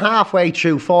 So I'm halfway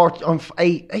through 40... I'm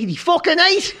 80 fucking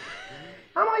 8!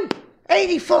 Am I?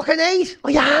 80 fucking 8?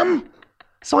 I am.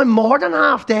 So I'm more than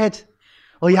half dead.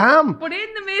 I am. But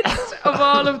in the midst of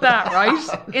all of that,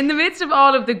 right? In the midst of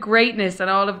all of the greatness and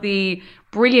all of the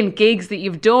brilliant gigs that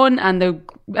you've done and the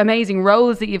amazing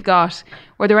roles that you've got,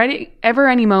 were there ever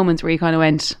any moments where you kind of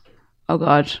went, oh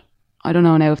God, I don't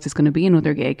know now if there's going to be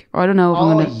another gig, or I don't know if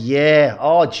I'm going to... yeah.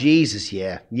 Oh, Jesus,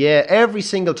 yeah. Yeah, every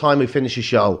single time I finish a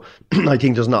show, I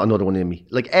think there's not another one in me.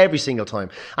 Like, every single time.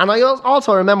 And I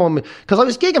also remember, because I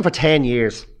was gigging for 10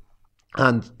 years,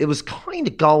 and it was kind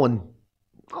of going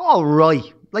all right.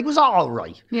 Like, it was all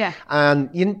right. Yeah. And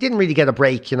you didn't really get a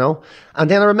break, you know?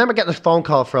 And then I remember getting a phone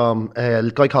call from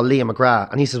a guy called Liam McGrath,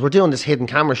 and he says, we're doing this hidden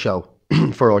camera show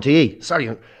for RTE.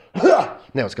 Sorry. Now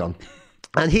it's gone.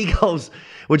 And he goes,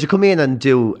 would you come in and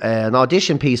do an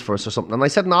audition piece for us or something? And I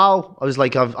said, no. I was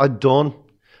like, I'm done.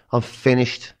 I'm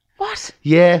finished. What?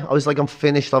 Yeah. I was like, I'm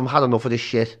finished. I've had enough of this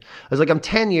shit. I was like, I'm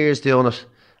 10 years doing it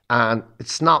and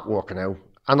it's not working out.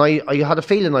 And I had a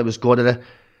feeling I was good at it.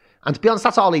 And to be honest,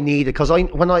 that's all I needed, because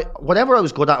whatever I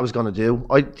was good at, I was going to do.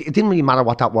 It didn't really matter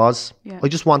what that was. Yeah. I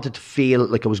just wanted to feel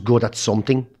like I was good at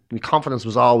something. My confidence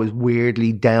was always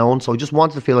weirdly down, so I just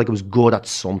wanted to feel like I was good at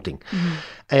something.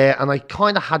 And I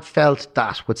kind of had felt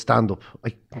that with stand-up.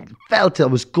 I felt I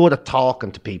was good at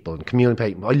talking to people and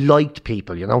communicating. I liked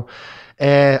people, you know.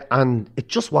 And it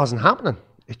just wasn't happening.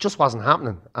 It just wasn't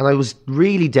happening. And I was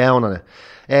really down on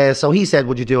it. So he said,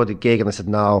 would you do it at a gig? And I said,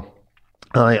 no.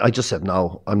 I just said,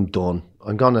 no, I'm done.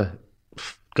 I'm going to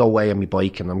go away on my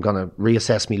bike and I'm going to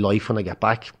reassess my life when I get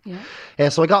back. Yeah.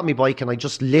 So I got on my bike and I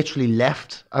just literally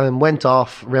left and went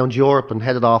off around Europe and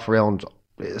headed off around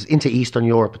into Eastern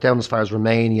Europe, down as far as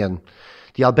Romania and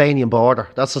the Albanian border.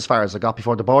 That's as far as I got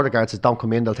before the border guard says, don't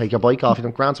come in, they'll take your bike off. You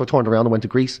don't grant. So I turned around and went to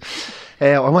Greece.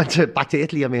 I went back to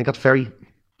Italy. I got the ferry.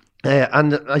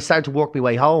 And I started to work my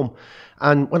way home.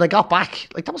 And when I got back,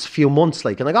 like that was a few months,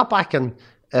 and I got back and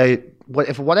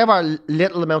if whatever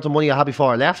little amount of money I had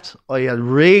before I left, I had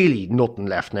really nothing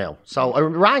left now. So I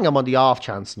rang him on the off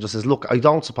chance and just says, look, I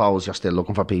don't suppose you're still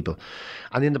looking for people.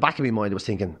 And in the back of my mind, I was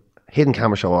thinking, Hidden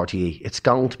Camera Show RTE, it's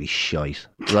going to be shite,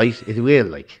 right?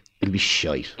 It'll be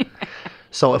shite.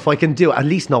 So if I can do it, at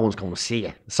least no one's going to see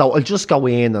it. So I'll just go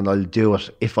in and I'll do it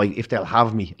if they'll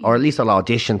have me, or at least I'll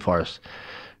audition for it.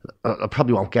 I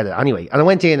probably won't get it anyway. And I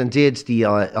went in and did the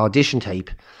audition tape.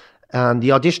 And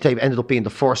the audition tape ended up being the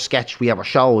first sketch we ever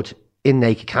showed in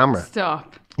Naked Camera.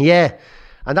 Stop. Yeah.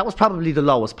 And that was probably the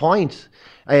lowest point.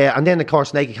 And then, of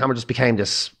course, Naked Camera just became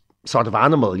this sort of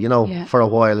animal, you know, for a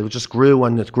while. It just grew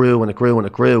and it grew and it grew and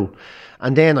it grew.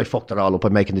 And then I fucked it all up by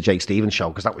making the Jake Stevens show,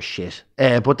 because that was shit.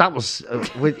 But that was,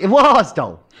 it was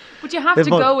though. But you have to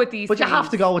go with these things. But you have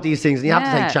to go with these things and you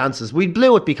have to take chances. We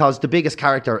blew it because the biggest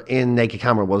character in Naked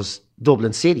Camera was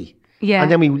Dublin City. Yeah. And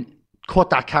then we cut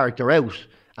that character out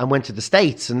and went to the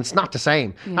States, and it's not the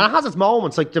same. Yeah. And it has its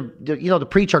moments, like the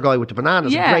preacher guy with the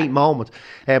bananas, a great moment,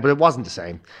 but it wasn't the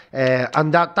same.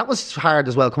 And that was hard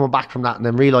as well, coming back from that and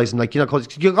then realising,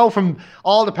 because you go from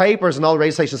all the papers and all the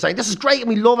radio stations saying, this is great and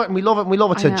we love it and we love it and we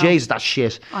love it, to Jesus, that's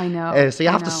shit. I know. So you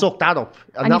have to suck that up.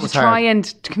 And that you try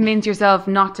and convince yourself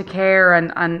not to care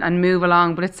and move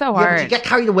along, but it's so hard. But you get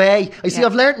carried away.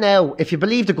 I've learnt now, if you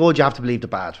believe the good, you have to believe the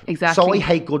bad. Exactly. So I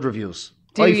hate good reviews.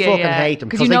 I fucking hate them.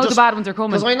 Because you know the bad ones are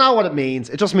coming. Because I know what it means.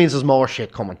 It just means there's more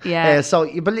shit coming. Yeah. So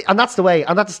you believe, and that's the way.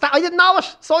 And that's I didn't know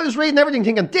it. So I was reading everything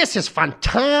thinking, this is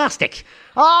fantastic.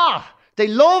 They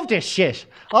love this shit.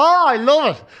 I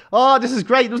love it. This is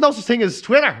great. There was no such thing as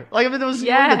Twitter. There was in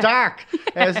the dark.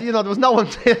 So, there was no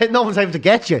one's able to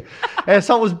get you.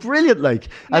 So it was brilliant.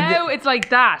 Now it's like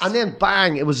that. And then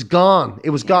bang, it was gone. It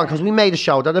was gone because we made a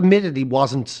show that admittedly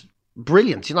wasn't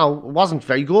brilliant, it wasn't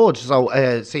very good, so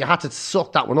you had to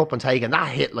suck that one up and take it, and that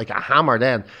hit like a hammer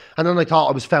then. And then I thought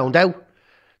I was found out.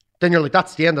 Then you're like,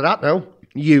 that's the end of that now,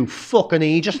 you fucking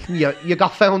idiot. You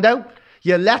got found out,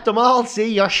 you let them all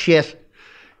see your shit,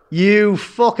 you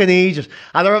fucking idiot.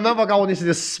 And I remember going into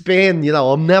this spin,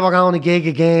 I'm never going to gig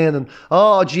again, and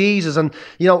oh Jesus, and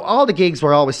all the gigs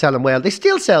were always selling well. They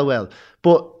still sell well,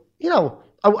 but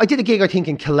I did a gig, I think,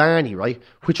 in Killarney, right?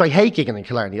 Which I hate gigging in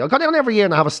Killarney. I go down every year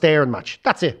and I have a staring match.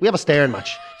 That's it. We have a staring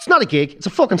match. It's not a gig. It's a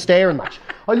fucking staring match.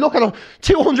 I look at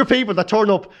 200 people that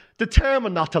turn up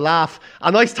determined not to laugh,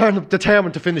 and I turn up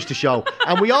determined to finish the show.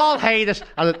 And we all hate it,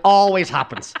 and it always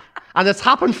happens. And it's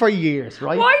happened for years,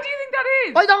 right? Why do you think that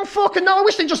is? I don't fucking know. I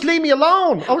wish they'd just leave me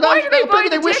alone. Why do they buy maybe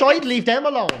they wish I'd leave them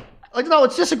alone. I don't know,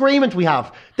 it's disagreement we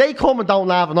have. They come and don't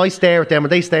laugh, and I stare at them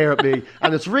and they stare at me,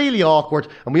 and it's really awkward,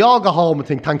 and we all go home and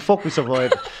think, thank fuck we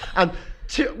survived. And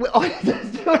I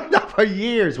was doing that for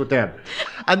years with them.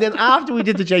 And then after we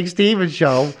did the Jake Stevens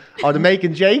show, or the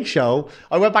Making Jake show,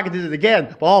 I went back and did it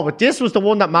again. But this was the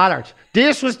one that mattered.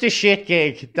 This was the shit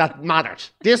gig that mattered.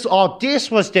 This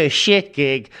was the shit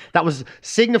gig that was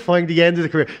signifying the end of the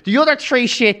career. The other 3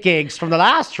 shit gigs from the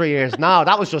last 3 years, no,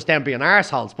 that was just them being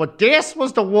arseholes. But this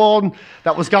was the one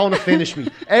that was going to finish me.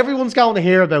 Everyone's going to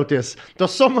hear about this.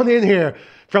 There's someone in here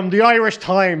from the Irish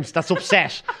Times that's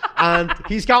upset, and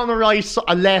he's going to write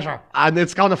a letter, and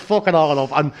it's going to fuck it all up.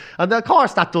 And of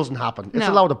course that doesn't happen. It's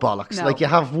a load of bollocks. No. You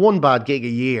have one bad gig a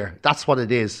year. That's what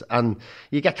it is. And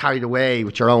you get carried away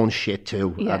with your own shit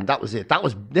too. Yeah. And that was it.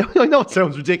 I know it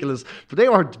sounds ridiculous, but they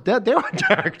were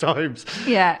dark times.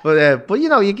 Yeah. But you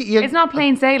it's not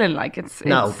plain sailing.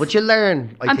 No, but you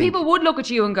learn. I think people would look at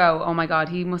you and go, "Oh my God,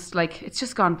 he must it's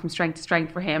just gone from strength to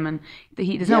strength for him." And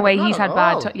there's no way he's had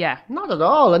bad. Not at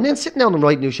all. And then sitting down and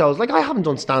writing new shows, I haven't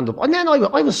done stand up, and then I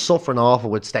was suffering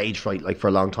awful with stage fright for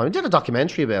a long time. I did a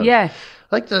documentary about it.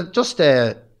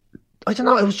 I don't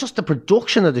know, it was just the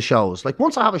production of the shows. Like,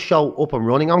 once I have a show up and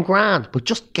running, I'm grand. But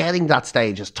just getting that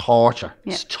stage is torture.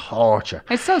 Yeah. It's torture.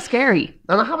 It's so scary.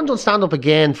 And I haven't done stand-up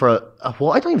again for a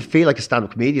while. I don't even feel like a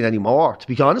stand-up comedian anymore, to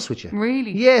be honest with you. Really?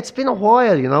 Yeah, it's been a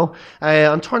while, you know.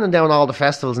 I'm turning down all the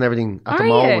festivals and everything at the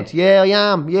moment. Yeah, I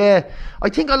am. Yeah. I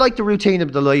think I like the routine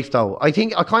of the life, though. I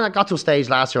think I kind of got to a stage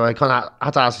last year where I kind of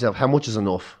had to ask myself, how much is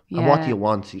enough? Yeah. And what do you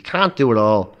want? You can't do it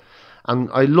all. And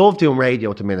I love doing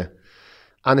radio at the minute.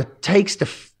 And it takes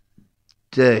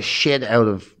the shit out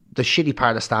of the shitty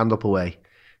part of stand-up away.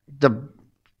 The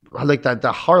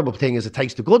horrible thing is it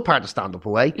takes the good part of stand-up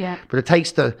away. Yeah. But it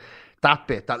takes that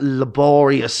bit, that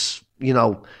laborious, you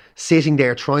know, sitting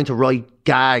there trying to write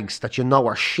gags that you know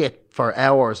are shit for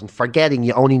hours and forgetting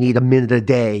you only need a minute a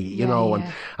day, you know,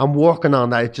 and working on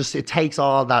that. It takes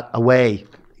all that away,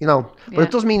 you know. But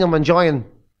it doesn't mean I'm enjoying,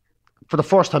 for the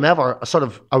first time ever, a sort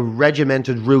of a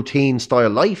regimented routine style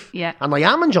life. Yeah. And I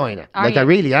am enjoying it. I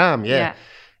really am, yeah.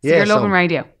 So you're loving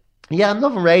radio? Yeah, I'm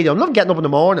loving radio. I'm loving getting up in the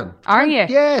morning. Are you?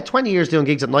 Yeah, 20 years doing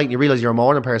gigs at night and you realise you're a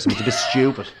morning person, which is a bit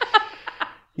stupid.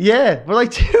 Yeah, but I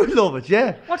do love it,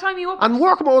 yeah. What time are you up? And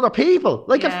working with other people.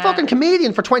 Like a fucking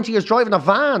comedian for 20 years driving a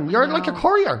van. You're like a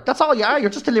courier. That's all you are. You're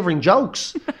just delivering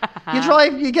jokes.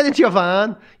 You get into your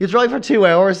van, you drive for 2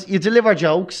 hours, you deliver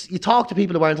jokes, you talk to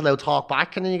people who aren't allowed to talk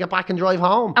back, and then you get back and drive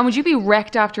home. And would you be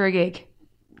wrecked after a gig?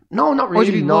 No, not really.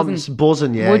 Would you be buzzing? It's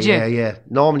buzzing, yeah. Would you? Yeah.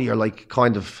 Normally you're like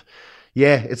kind of,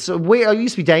 it's weird. I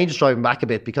used to be dangerous driving back a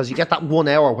bit because you get that 1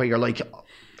 hour where you're like,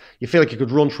 you feel like you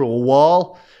could run through a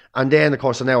wall. And then, of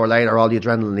course, an hour later, all the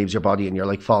adrenaline leaves your body and you're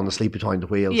like falling asleep behind the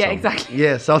wheel. Yeah, exactly.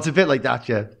 Yeah, so it's a bit like that,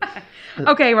 yeah.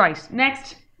 Okay, right.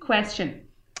 Next question.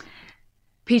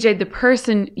 PJ, the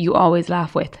person you always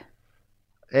laugh with?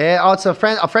 It's a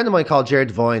friend of mine called Jared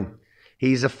Devine.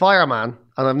 He's a fireman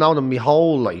and I've known him my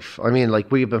whole life. I mean, like,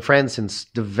 we've been friends since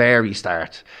the very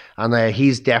start. And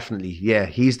he's definitely,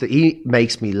 he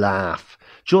makes me laugh.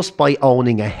 Just by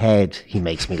owning a head, he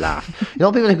makes me laugh. You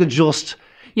know, people who could just...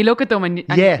 You look at them and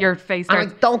your face starts...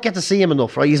 And I don't get to see him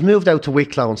enough, right? He's moved out to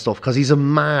Wicklow and stuff because he's a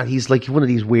man. He's like one of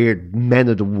these weird men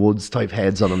of the woods type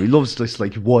heads on him. He loves this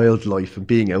like wildlife and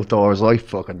being outdoors. I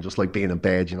fucking just like being in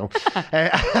bed, you know.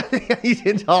 He's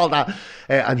into all that.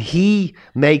 And he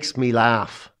makes me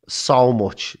laugh so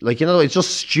much. Like, you know, it's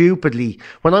just stupidly...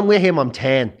 When I'm with him, I'm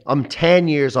 10. I'm 10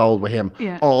 years old with him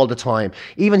all the time.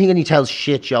 Even when he tells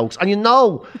shit jokes. And you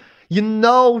know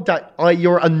that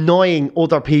you're annoying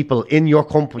other people in your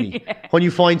company when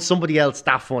you find somebody else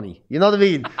that funny. You know what I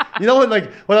mean? You know, when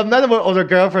I've met him with other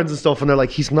girlfriends and stuff and they're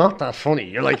like, he's not that funny.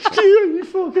 You're like, yeah, he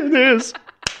fucking is.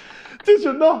 Did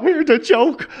you not hear the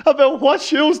joke about what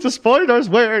shoes the spiders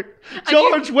wear?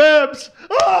 George Webb's.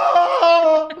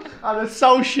 Oh! And it's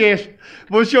so shit.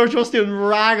 But you're just in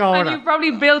rag on it. And you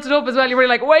probably built it up as well. You were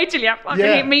like, wait till you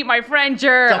fucking meet my friend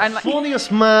Jer. The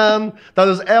funniest man that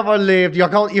has ever lived. You're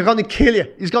going to kill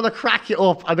you. He's going to crack you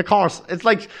up. And of course, it's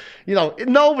like, you know,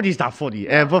 nobody's that funny.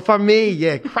 But for me,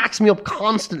 it cracks me up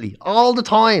constantly. All the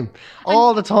time.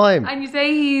 All the time. And you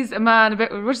say he's a man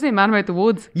about the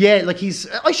woods? Yeah, like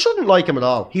I shouldn't like him at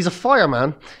all. He's a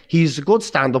fireman. He's a good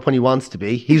stand-up when he wants to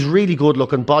be. He's really good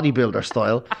looking, bodybuilder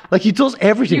style. Like, he does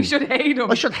everything. You should hate him.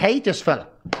 I should hate this fella.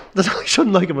 I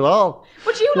shouldn't like him at all.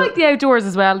 But you like the outdoors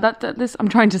as well. This I'm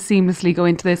trying to seamlessly go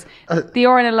into this. The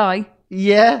RNLI.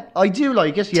 Yeah, I do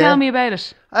like it. Yeah. Tell me about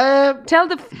it. Tell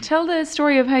the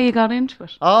story of how you got into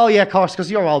it. Oh yeah, of course,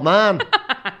 because you're an old man.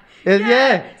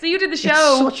 Yeah. So you did the show.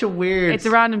 It's such a weird... It's a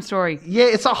random story. Yeah,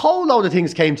 it's a whole load of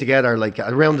things came together like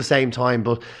around the same time.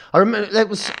 But I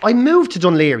remember I moved to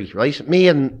Dunleary, right? Me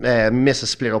and Mrs.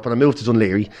 split up and I moved to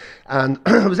Dunleary. And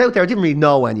I was out there, I didn't really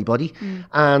know anybody.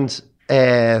 And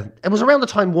it was around the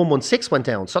time 116 went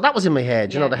down. So that was in my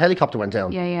head, you know, the helicopter went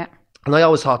down. Yeah. And I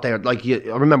always thought I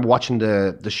remember watching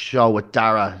the show with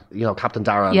Dara, you know, Captain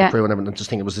Dara and the crew and everything, and just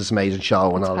think it was this amazing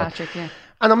show and all Patrick, that.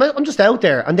 And I'm just out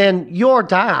there, and then your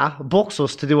dad books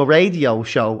us to do a radio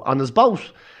show on his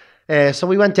boat. So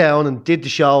we went down and did the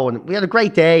show, and we had a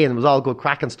great day, and it was all good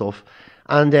crack and stuff.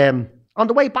 And on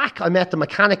the way back, I met the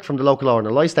mechanic from the local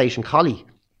RNLI station, Collie,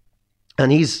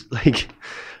 and he's like...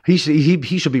 He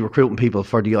should be recruiting people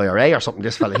for the IRA or something,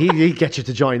 this fella. He'd get you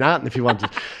to join that if you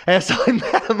wanted. So I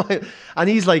met him, and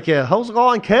he's like, how's it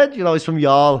going, kid? You know, he's from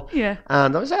Youghal. Yeah.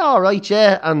 And I was like, all right,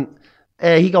 yeah. And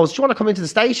he goes, do you want to come into the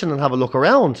station and have a look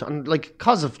around? And like,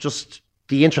 because of just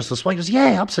the interest of he goes,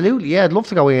 yeah, absolutely. Yeah, I'd love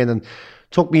to go in. And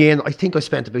took me in. I think I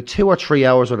spent about 2 or 3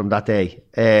 hours with him that day.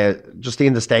 just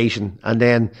in the station. And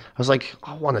then I was like,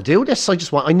 I want to do this. I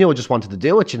knew I just wanted to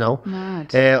do it, you know.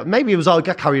 Mad. Maybe it was all, I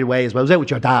got carried away as well. I was out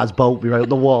with your dad's boat. We were out in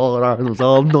the water and it was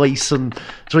all nice and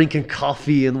drinking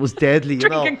coffee and it was deadly, you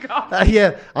know. Drinking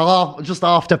coffee. Just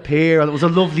off the pier and it was a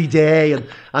lovely day.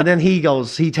 And then he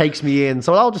takes me in.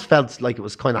 So it all just felt like it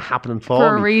was kind of happening for me.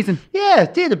 For a reason. Yeah,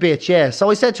 it did a bit, yeah. So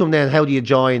I said to him then, how do you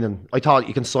join? And I thought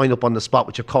you can sign up on the spot,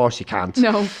 which of course you can't.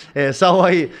 No. So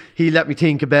he let me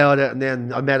think about it, and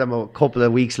then I met him a couple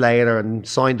of weeks later and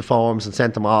signed the forms and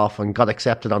sent them off and got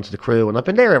accepted onto the crew. And I've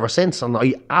been there ever since, and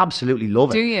I absolutely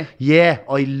love it. Do you? Yeah,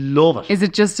 I love it. Is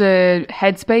it just a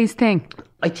headspace thing?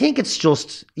 I think it's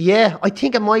just, I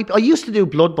think it might be. I used to do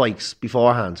blood bikes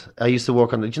beforehand. I used to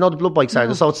work on, do you know the blood bikes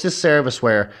are? So it's this service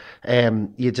where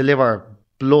you deliver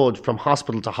blood from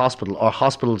hospital to hospital or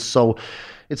hospitals. So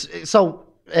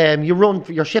you run,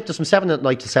 your shift is from 7 at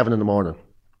night to 7 in the morning.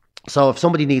 So if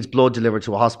somebody needs blood delivered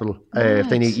to a hospital, if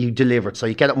they need, you deliver it. So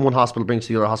you get it in one hospital, bring it to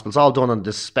the other hospital. It's all done on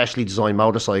this specially designed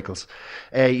motorcycles.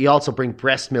 You also bring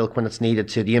breast milk when it's needed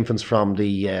to the infants from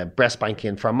the breast bank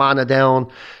in Fermanagh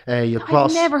down.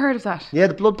 I've never heard of that. Yeah,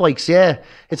 the blood bikes. Yeah,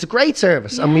 it's a great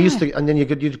service. Yeah. And we used to, and then you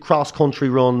do cross country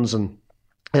runs and.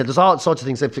 There's all sorts of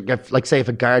things. Say if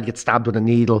a guard gets stabbed with a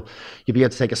needle, you'd be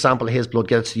able to take a sample of his blood,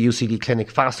 get it to the UCD clinic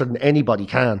faster than anybody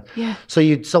can. Yeah. So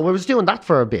I was doing that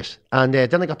for a bit, and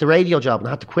then I got the radio job and I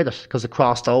had to quit it because it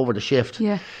crossed over the shift.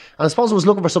 Yeah. And I suppose I was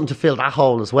looking for something to fill that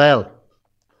hole as well.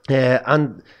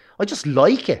 And I just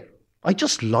like it. And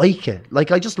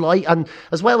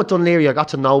as well with Dunleary, I got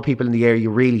to know people in the area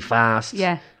really fast.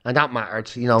 Yeah. And that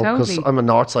mattered, you know, because Totally. I'm a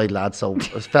Northside lad, so it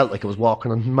felt like I was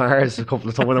walking on Mars a couple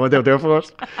of times when I went out there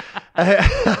first.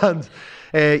 And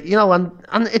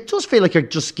it does feel like you're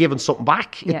just giving something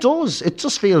back. Yeah. It does. It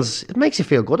just feels, it makes you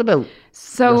feel good about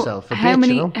yourself. So how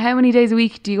many days a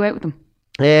week do you go out with them?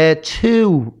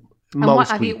 2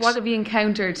 most and weeks. what have you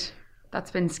encountered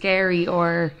that's been scary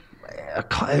or...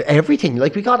 Everything.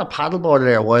 Like, we got a paddleboarder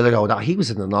there a while ago. Now, he was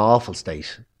in an awful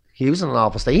state. He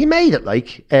made it,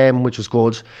 which was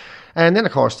good. And then,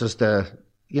 of course, there's the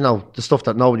stuff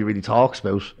that nobody really talks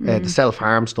about, the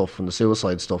self-harm stuff and the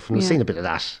suicide stuff. And I've seen a bit of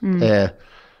that.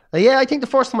 I think the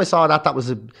first time I saw that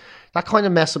that kind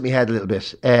of messed with my head a little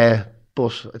bit.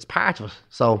 But it's part of it.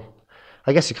 So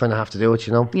I guess you kind of have to do it,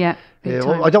 you know. Yeah. I don't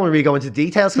want to really go into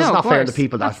details because it's not fair to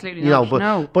people that, absolutely you know,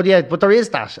 not. but there is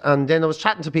that. And then I was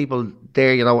chatting to people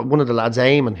there, you know, one of the lads,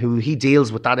 Eamon, who he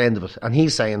deals with that end of it. And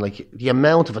he's saying, like, the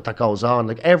amount of it that goes on,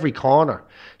 like every corner,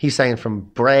 he's saying from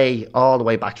Bray all the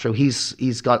way back through, he's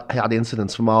had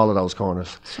incidents from all of those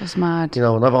corners. It's just mad. You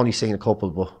know, and I've only seen a couple,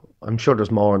 but I'm sure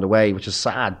there's more on the way, which is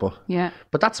sad, but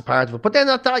that's a part of it. But then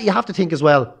that you have to think as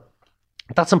well,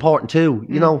 that's important too,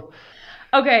 you know.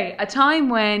 Okay, a time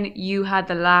when you had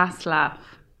the last laugh.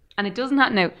 And it doesn't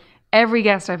happen now. Every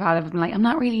guest I've had, I've been like, I'm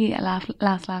not really a last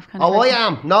laugh kind of person. I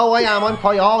am. No, I am. I'm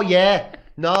quite,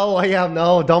 No, I am.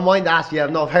 No, don't mind that. Yeah,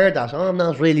 no, I've heard that. I'm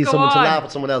not really someone to laugh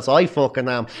at someone else. I fucking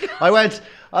am.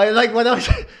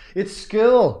 It's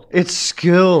school.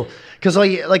 Because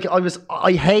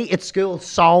I hated school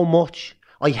so much.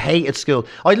 I hated school.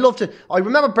 I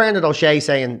remember Bernard O'Shea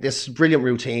saying this brilliant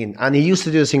routine, and he used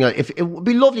to do this thing. It would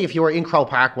be lovely if you were in Crow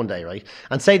Park one day, right,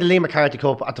 and say the Liam McCarthy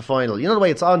Cup at the final. You know the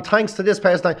way it's on, thanks to this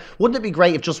person. Wouldn't it be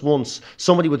great if just once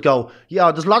somebody would go,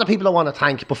 yeah, there's a lot of people I want to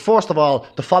thank, but first of all,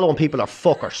 the following people are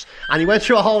fuckers. And he went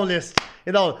through a whole list.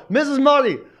 You know, Mrs.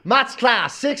 Murray, maths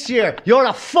class, 6th year, you're a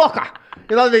fucker.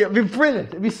 You know, it'd be brilliant.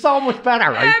 It'd be so much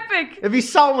better, right? Epic. It'd be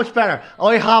so much better.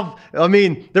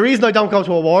 The reason I don't go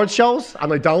to awards shows,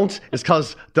 and I don't, is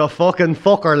because the fucking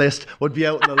fucker list would be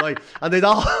out in the light. And they'd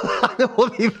all, it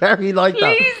would be very like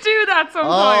that. Please do that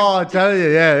sometime. Oh, I tell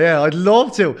you, yeah. I'd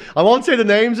love to. I won't say the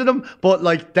names of them, but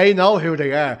like, they know who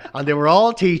they are. And they were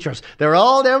all teachers. They were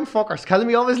all them fuckers telling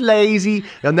me I was lazy.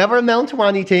 You'll never amount to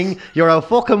anything. You're a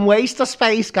fucking waste of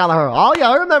space, Gallagher. Oh yeah,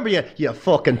 I remember you, you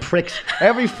fucking pricks.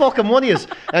 Every fucking one of you.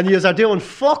 And you are doing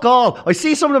fuck all. I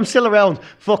see some of them still around,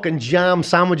 fucking jam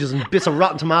sandwiches and bits of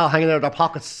rotten tomato hanging out of their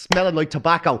pockets, smelling like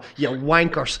tobacco. You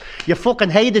wankers. You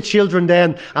fucking hated children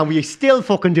then, and we still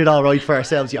fucking did all right for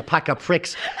ourselves, you pack of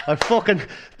pricks. And fucking,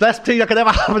 best thing that could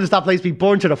ever happen is that place be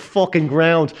burned to the fucking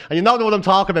ground. And you know what I'm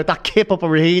talking about, that Kip up a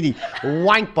Raheny,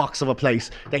 wank box of a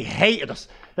place. They hated us.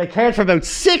 They cared for about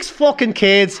 6 fucking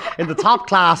kids in the top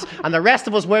class, and the rest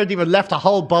of us weren't even left to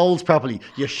hold bowls properly.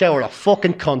 You shower of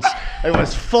fucking cunts. It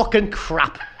was fucking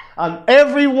crap. And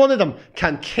every one of them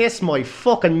can kiss my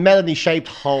fucking melody-shaped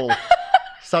hole.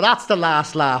 So that's the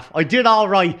last laugh. I did all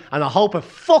right, and I hope it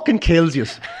fucking kills you.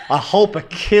 I hope it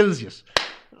kills you.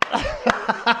 Oh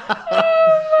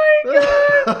my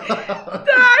God.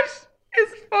 That is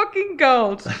fucking fucking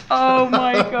gold. Oh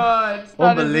my God. That is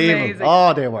Unbelievable. amazing.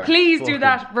 Oh, they were. Please do fucking-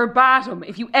 that verbatim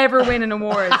if you ever win an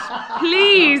award.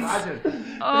 Please. Can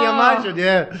you imagine?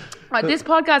 Yeah. Right, this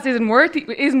podcast isn't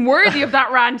worthy of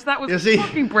that rant. That was You see,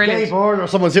 fucking brilliant. Dave Orr or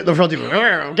someone sitting in front of you,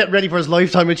 getting ready for his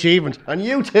lifetime achievement. And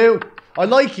you too. I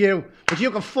like you, but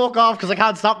you can fuck off because I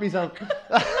can't stop myself.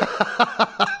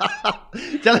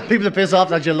 Telling people to piss off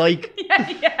that you like.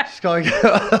 Yeah. Just going,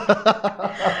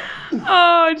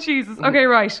 Oh, Jesus. Okay,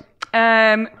 right.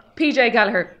 PJ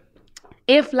Gallagher.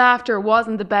 If laughter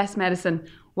wasn't the best medicine,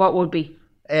 what would be?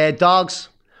 dogs,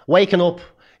 waking up.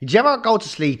 Do you ever go to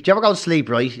sleep? Do you ever go to sleep,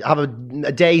 right? Have a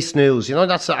day snooze, you know,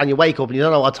 and you wake up and you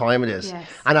don't know what time it is. Yes.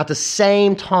 And at the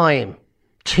same time,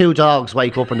 2 dogs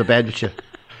wake up in the bed with you.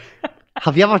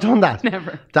 Have you ever done that?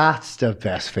 Never. That's the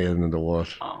best feeling in the world.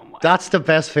 Oh my. That's the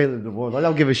best feeling in the world. I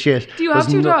don't give a shit. Do you have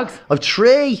 2 dogs? I've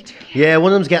 3. Yeah,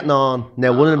 one of them's getting on.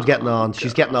 Now, one of them's getting on.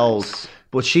 She's getting old.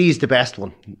 But she's the best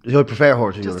one. I prefer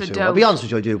her to the Just other a 2. dote. I'll be honest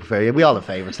with you, I do prefer you. We all have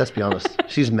favourites, let's be honest.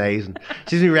 She's amazing.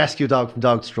 She's my rescue dog from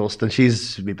Dogs Trust, and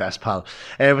she's my best pal.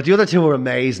 But the other 2 are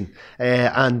amazing.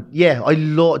 And yeah, I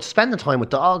love spending time with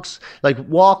dogs. Like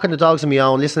walking the dogs on my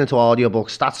own, listening to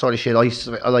audiobooks, that sort of shit.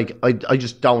 I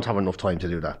just don't have enough time to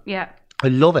do that. Yeah. I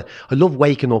love it. I love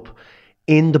waking up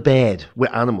in the bed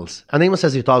with animals. And anyone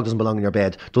says your dog doesn't belong in your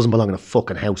bed, doesn't belong in a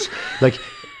fucking house. Like,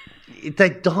 the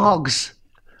dogs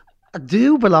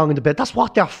do belong in the bed. That's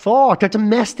what they're for. They're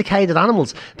domesticated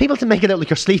animals. People to make it out like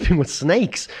you're sleeping with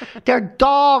snakes. They're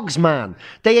dogs, man.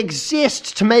 They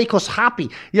exist to make us happy.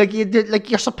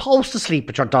 You're supposed to sleep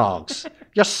with your dogs.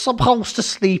 You're supposed to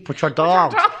sleep with your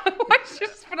dogs. Why did you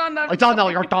just put on that? I don't know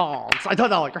your dogs. I don't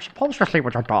know. You're supposed to sleep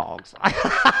with your dogs.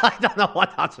 I don't know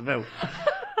what that's about.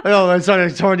 I know, I'm sort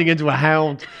of turning into a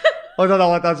hound. I don't know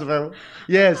what that's about.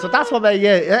 Yeah, so that's what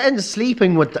and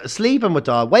sleeping with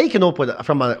dogs, waking up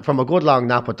from a good long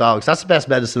nap with dogs. That's the best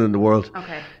medicine in the world.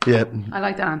 Okay. Yeah. I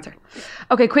like that answer.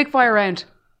 Okay, quick fire round.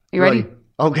 You ready? Right.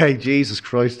 Okay, Jesus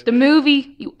Christ. The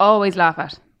movie you always laugh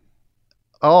at.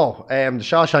 Oh, the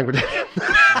Shawshank Redemption.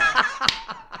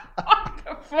 What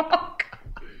the fuck?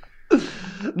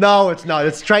 No, it's not.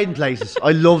 It's Trading Places.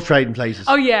 I love Trading Places.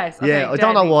 Oh yes. Okay, Yeah, I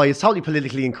don't know deadly. why. It's totally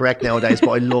politically incorrect nowadays,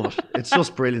 but I love it. It's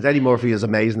just brilliant. Eddie Murphy is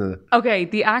amazing in it. Okay,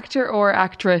 the actor or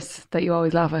actress that you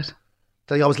always laugh at.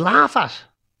 That I always laugh at.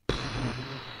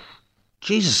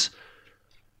 Jesus.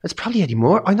 It's probably Eddie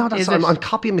Murphy. I know that's Is I'm it?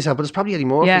 copying myself, but it's probably Eddie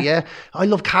Murphy. Yeah. Yeah. I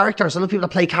love characters. I love people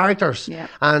that play characters. Yeah.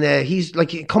 And he's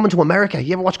like Coming to America.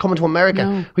 You ever watch Coming to America?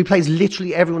 No. He plays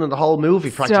literally everyone in the whole movie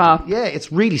practically. Stop. Yeah,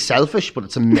 it's really selfish, but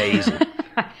it's amazing.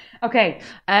 Okay,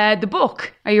 the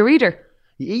book. Are you a reader?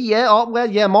 Yeah,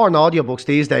 more than audiobooks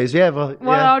these days. Yeah, but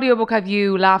What yeah. audiobook have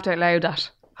you laughed out loud at?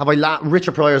 Have I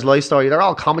Richard Pryor's life story? They're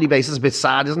all comedy based. It's a bit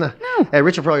sad, isn't it? No.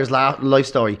 Richard Pryor's life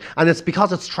story, and it's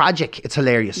because it's tragic. It's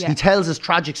hilarious. Yeah. He tells his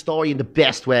tragic story in the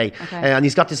best way, Okay. and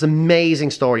he's got this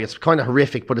amazing story. It's kind of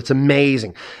horrific, but it's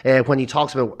amazing when he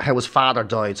talks about how his father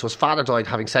died. So his father died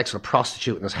having sex with a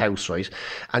prostitute in his house, right?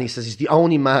 And he says he's the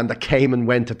only man that came and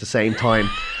went at the same time.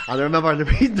 And I remember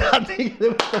reading that thing.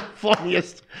 It was the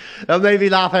funniest. It made me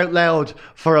laugh out loud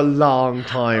for a long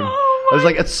time. I was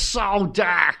like, it's so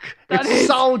dark. That It's is.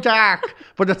 so dark,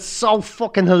 but it's so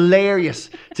fucking hilarious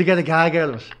to get a gag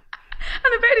out of it.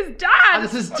 And about his dad. And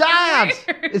it's his dad.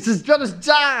 It's his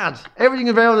dad. Everything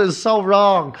about it is so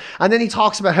wrong. And then he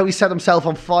talks about how he set himself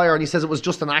on fire, and he says it was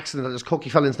just an accident that his cookie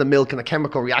fell into the milk and a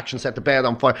chemical reaction set the bed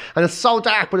on fire. And it's so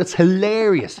dark, but it's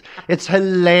hilarious. It's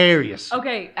hilarious.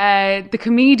 Okay, the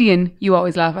comedian you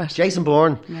always laugh at. Jason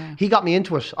Bourne, he got me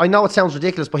into it. I know it sounds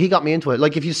ridiculous, but he got me into it.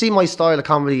 Like, if you see my style of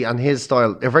comedy and his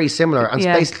style, they're very similar. And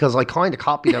Yeah. it's basically because I kind of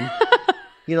copied him.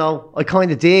 You know, I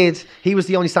kind of did. He was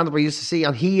the only stand-up I used to see,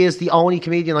 and he is the only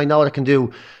comedian I know that can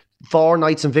do 4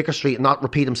 nights in Vicar Street and not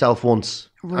repeat himself once.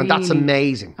 And that's Really?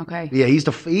 amazing. Okay. Yeah, he's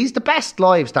the best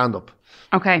live stand-up.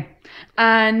 Okay,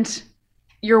 and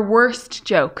your worst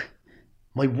joke.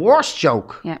 My worst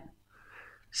joke. Yeah.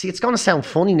 See, it's going to sound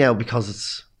funny now because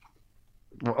it's...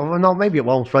 Oh, no, maybe it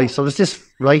won't, right? So there's this,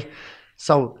 right?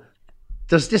 So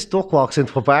there's this duck walks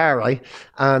into a bar, right?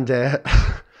 And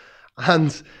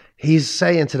and he's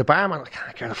saying to the barman, I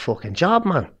can't get a fucking job,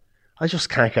 man. I just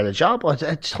can't get a job.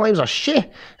 Times are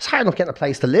shit. It's hard enough getting a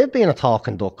place to live being a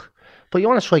talking duck. But you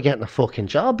want to try getting a fucking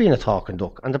job being a talking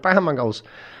duck. And the barman goes,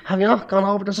 have you not gone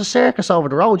over? There's a circus over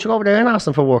the road. You go over there and ask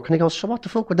them for work. And he goes, so what the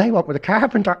fuck would they want with a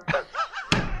carpenter?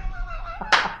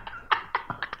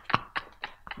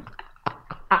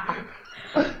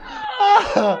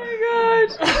 Oh my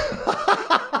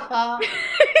god.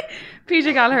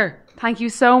 PJ Gallagher, thank you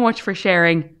so much for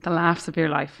sharing the laughs of your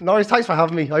life. No, thanks for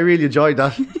having me. I really enjoyed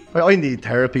that. I need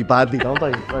therapy badly, don't I?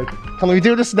 Like, can we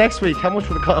do this next week? How much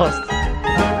would it cost?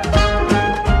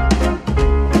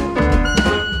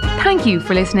 Thank you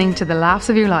for listening to The Laughs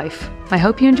of Your Life. I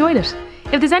hope you enjoyed it.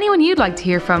 If there's anyone you'd like to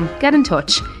hear from, get in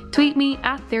touch. Tweet me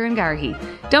at Theron Garrahy.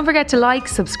 Don't forget to like,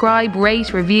 subscribe,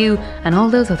 rate, review, and all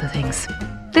those other things.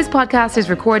 This podcast is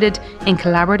recorded in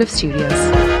Collaborative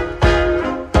Studios.